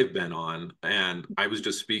interview that I've been on. And I was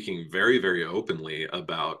just speaking very, very openly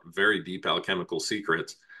about very deep alchemical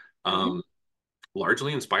secrets.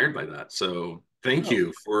 Largely inspired by that. So thank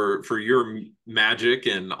you for your magic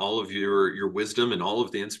and all of your wisdom and all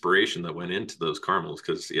of the inspiration that went into those caramels,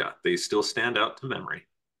 because yeah, they still stand out to memory.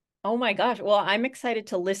 Oh my gosh. Well, I'm excited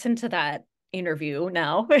to listen to that interview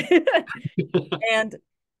now. And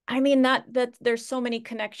I mean that there's so many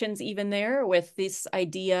connections even there with this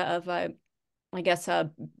idea of I guess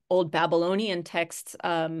old Babylonian texts,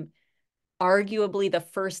 arguably the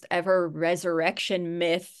first ever resurrection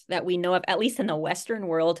myth that we know of, at least in the Western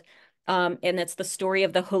world. And it's the story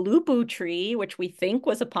of the Hulupu tree, which we think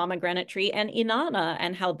was a pomegranate tree, and Inanna,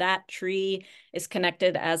 and how that tree is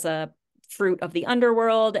connected as a fruit of the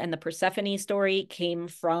underworld, and the Persephone story came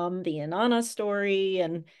from the Inanna story.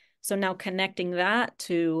 And so now connecting that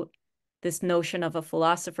to this notion of a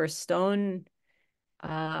philosopher's stone,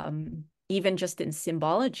 even just in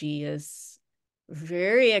symbology, is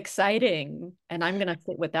very exciting. And I'm going to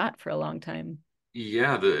sit with that for a long time.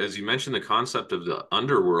 Yeah, as you mentioned, the concept of the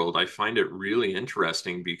underworld, I find it really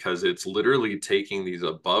interesting because it's literally taking these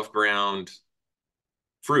above ground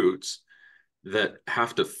fruits that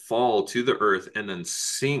have to fall to the earth and then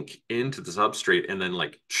sink into the substrate and then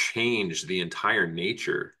like change the entire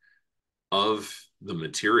nature of the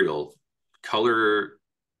material. Color,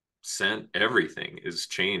 scent, everything is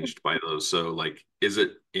changed by those. So like, is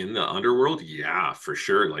it in the underworld? Yeah, for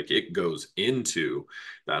sure. Like it goes into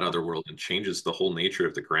that other world and changes the whole nature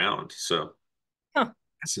of the ground. So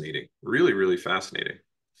fascinating. Really, really fascinating.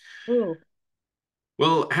 Ooh.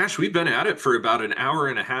 Well, Ash, we've been at it for about an hour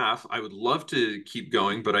and a half. I would love to keep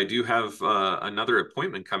going, but I do have another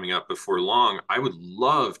appointment coming up before long. I would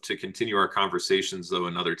love to continue our conversations, though,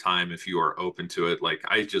 another time if you are open to it. Like,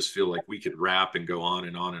 I just feel like we could wrap and go on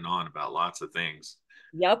and on and on about lots of things.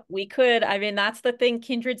 Yep, we could. I mean, that's the thing,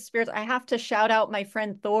 kindred spirits. I have to shout out my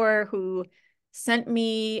friend Thor, who sent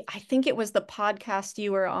me, I think it was the podcast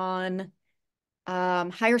you were on,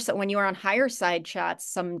 higher when you were on Higher Side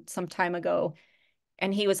Chats some time ago.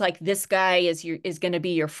 And he was like, this guy is going to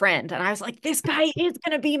be your friend. And I was like, this guy is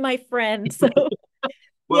going to be my friend. So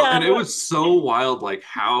Well, yeah. and it was so wild, like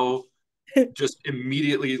how just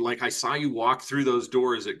immediately, like I saw you walk through those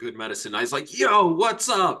doors at Good Medicine. I was like, yo, what's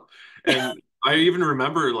up? And I even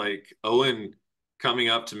remember like Owen coming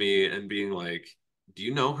up to me and being like, do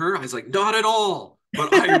you know her? I was like, not at all, but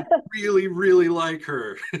I really, really like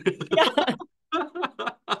her. Yeah.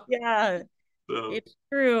 Yeah. So, It's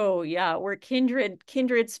true. Yeah, we're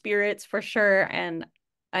kindred spirits for sure. And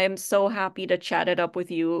I am so happy to chat it up with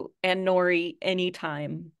you and Nori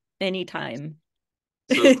anytime. Anytime.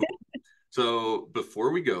 so cool. So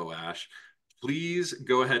before we go, Ash, please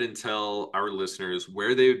go ahead and tell our listeners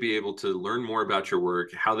where they would be able to learn more about your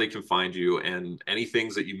work, how they can find you, and any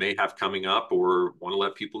things that you may have coming up or want to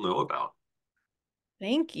let people know about.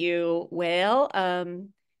 Thank you. Well,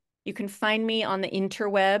 you can find me on the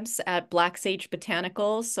interwebs at Black Sage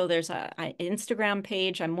Botanicals. So there's a Instagram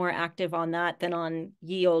page. I'm more active on that than on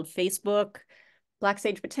ye old Facebook. Black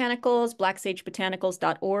Sage Botanicals,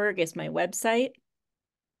 blacksagebotanicals.org is my website.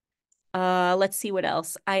 Let's see what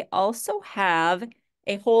else. I also have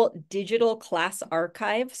a whole digital class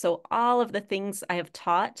archive. So all of the things I have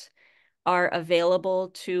taught are available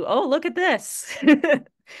to, oh, look at this.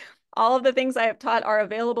 All of the things I have taught are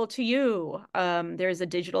available to you. There's a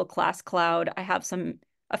digital class cloud. I have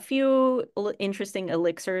a few interesting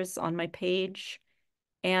elixirs on my page.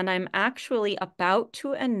 And I'm actually about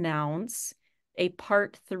to announce a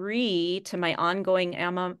part 3 to my ongoing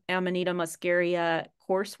Amanita muscaria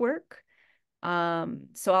coursework.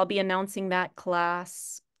 So I'll be announcing that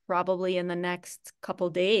class probably in the next couple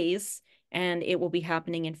days, and it will be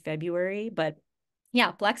happening in February. But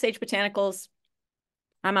yeah, Black Sage Botanicals,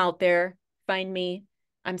 I'm out there. Find me.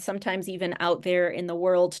 I'm sometimes even out there in the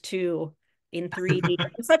world too, in 3D.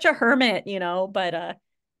 I'm such a hermit, but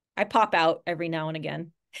I pop out every now and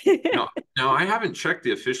again. Now, now I haven't checked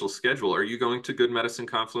the official schedule. Are you going to Good Medicine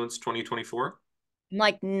Confluence 2024? I'm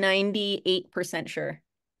like 98% sure.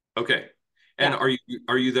 Okay. And Yeah.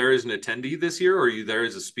 are you there as an attendee this year, or are you there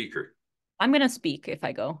as a speaker? I'm gonna speak if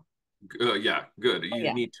I go. Yeah, good. Oh, You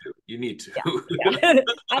yeah. need to. You need to. Yeah.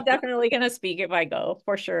 I'm definitely gonna speak if I go,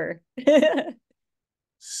 for sure.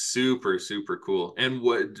 Super, super cool. And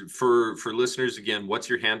what for listeners again, what's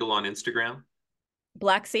your handle on Instagram?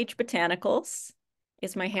 Black Sage Botanicals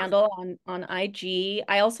is my handle on IG.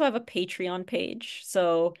 I also have a Patreon page,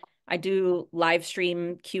 so I do live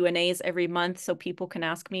stream Q&As every month so people can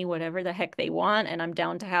ask me whatever the heck they want, and I'm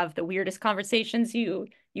down to have the weirdest conversations you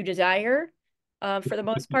desire, for the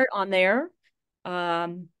most part on there.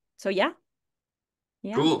 So yeah.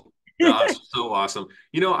 Yeah. Cool. That's so awesome.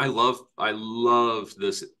 I love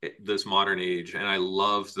this modern age, and I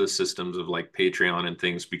love the systems of like Patreon and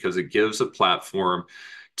things because it gives a platform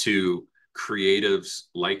to creatives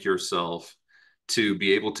like yourself to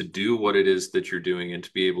be able to do what it is that you're doing and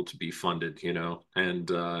to be able to be funded.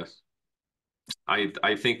 And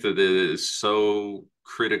I think that it is so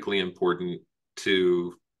critically important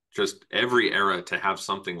to just every era to have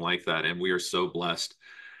something like that, and we are so blessed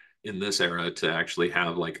in this era to actually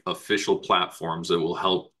have like official platforms that will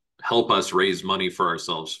help us raise money for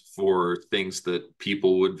ourselves for things that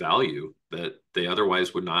people would value that they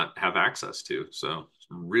otherwise would not have access to. So it's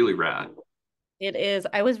really rad. It is.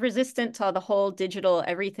 I was resistant to the whole digital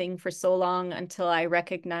everything for so long until I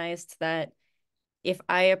recognized that if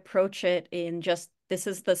I approach it in just this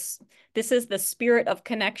is the spirit of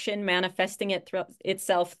connection manifesting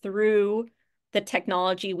itself through the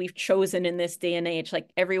technology we've chosen in this day and age. Like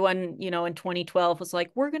everyone, in 2012 was like,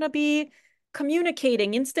 we're going to be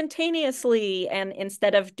communicating instantaneously. And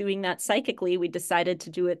instead of doing that psychically, we decided to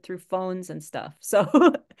do it through phones and stuff. So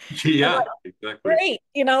I'm Yeah, like, exactly.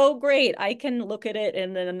 great, great. I can look at it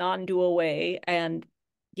in a non-dual way. And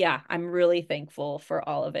yeah, I'm really thankful for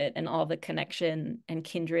all of it and all the connection and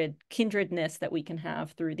kindredness that we can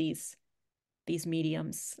have through these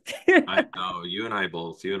mediums. I know you and I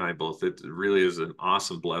both. It really is an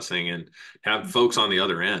awesome blessing, and have folks on the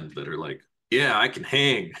other end that are like, yeah, I can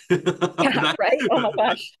hang. Yeah, that, right. Oh my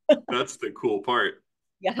gosh. that's the cool part.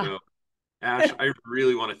 Yeah. So, Ash, I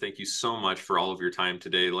really want to thank you so much for all of your time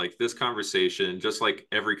today. Like this conversation, just like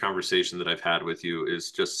every conversation that I've had with you,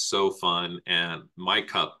 is just so fun, and my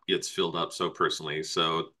cup gets filled up so personally.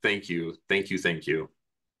 So thank you, thank you, thank you.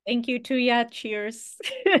 Thank you too. Yeah, cheers.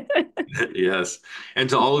 Yes. And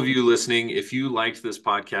to all of you listening, if you liked this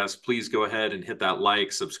podcast, please go ahead and hit that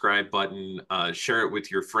like, subscribe button, share it with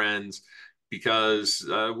your friends, because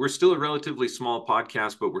we're still a relatively small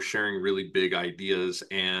podcast, but we're sharing really big ideas.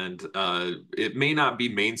 And it may not be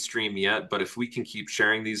mainstream yet, but if we can keep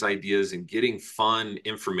sharing these ideas and getting fun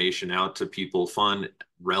information out to people, fun,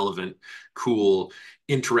 relevant, cool,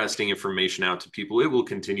 interesting information out to people, it will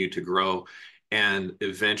continue to grow. And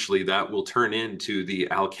eventually that will turn into the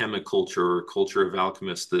Alchemi-Culture, or culture of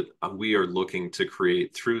alchemists, that we are looking to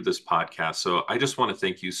create through this podcast. So I just want to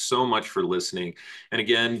thank you so much for listening. And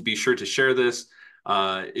again, be sure to share this.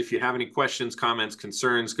 If you have any questions, comments,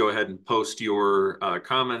 concerns, go ahead and post your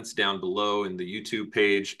comments down below in the YouTube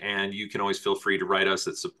page. And you can always feel free to write us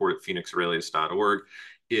at support@phoenixaurelius.org.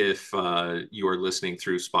 If you are listening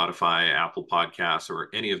through Spotify, Apple Podcasts, or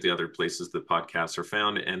any of the other places that podcasts are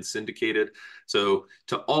found and syndicated. So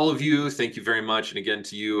to all of you, thank you very much. And again,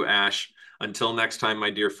 to you, Ash, until next time,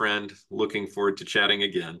 my dear friend, looking forward to chatting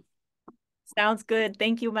again. Sounds good.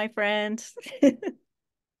 Thank you, my friend.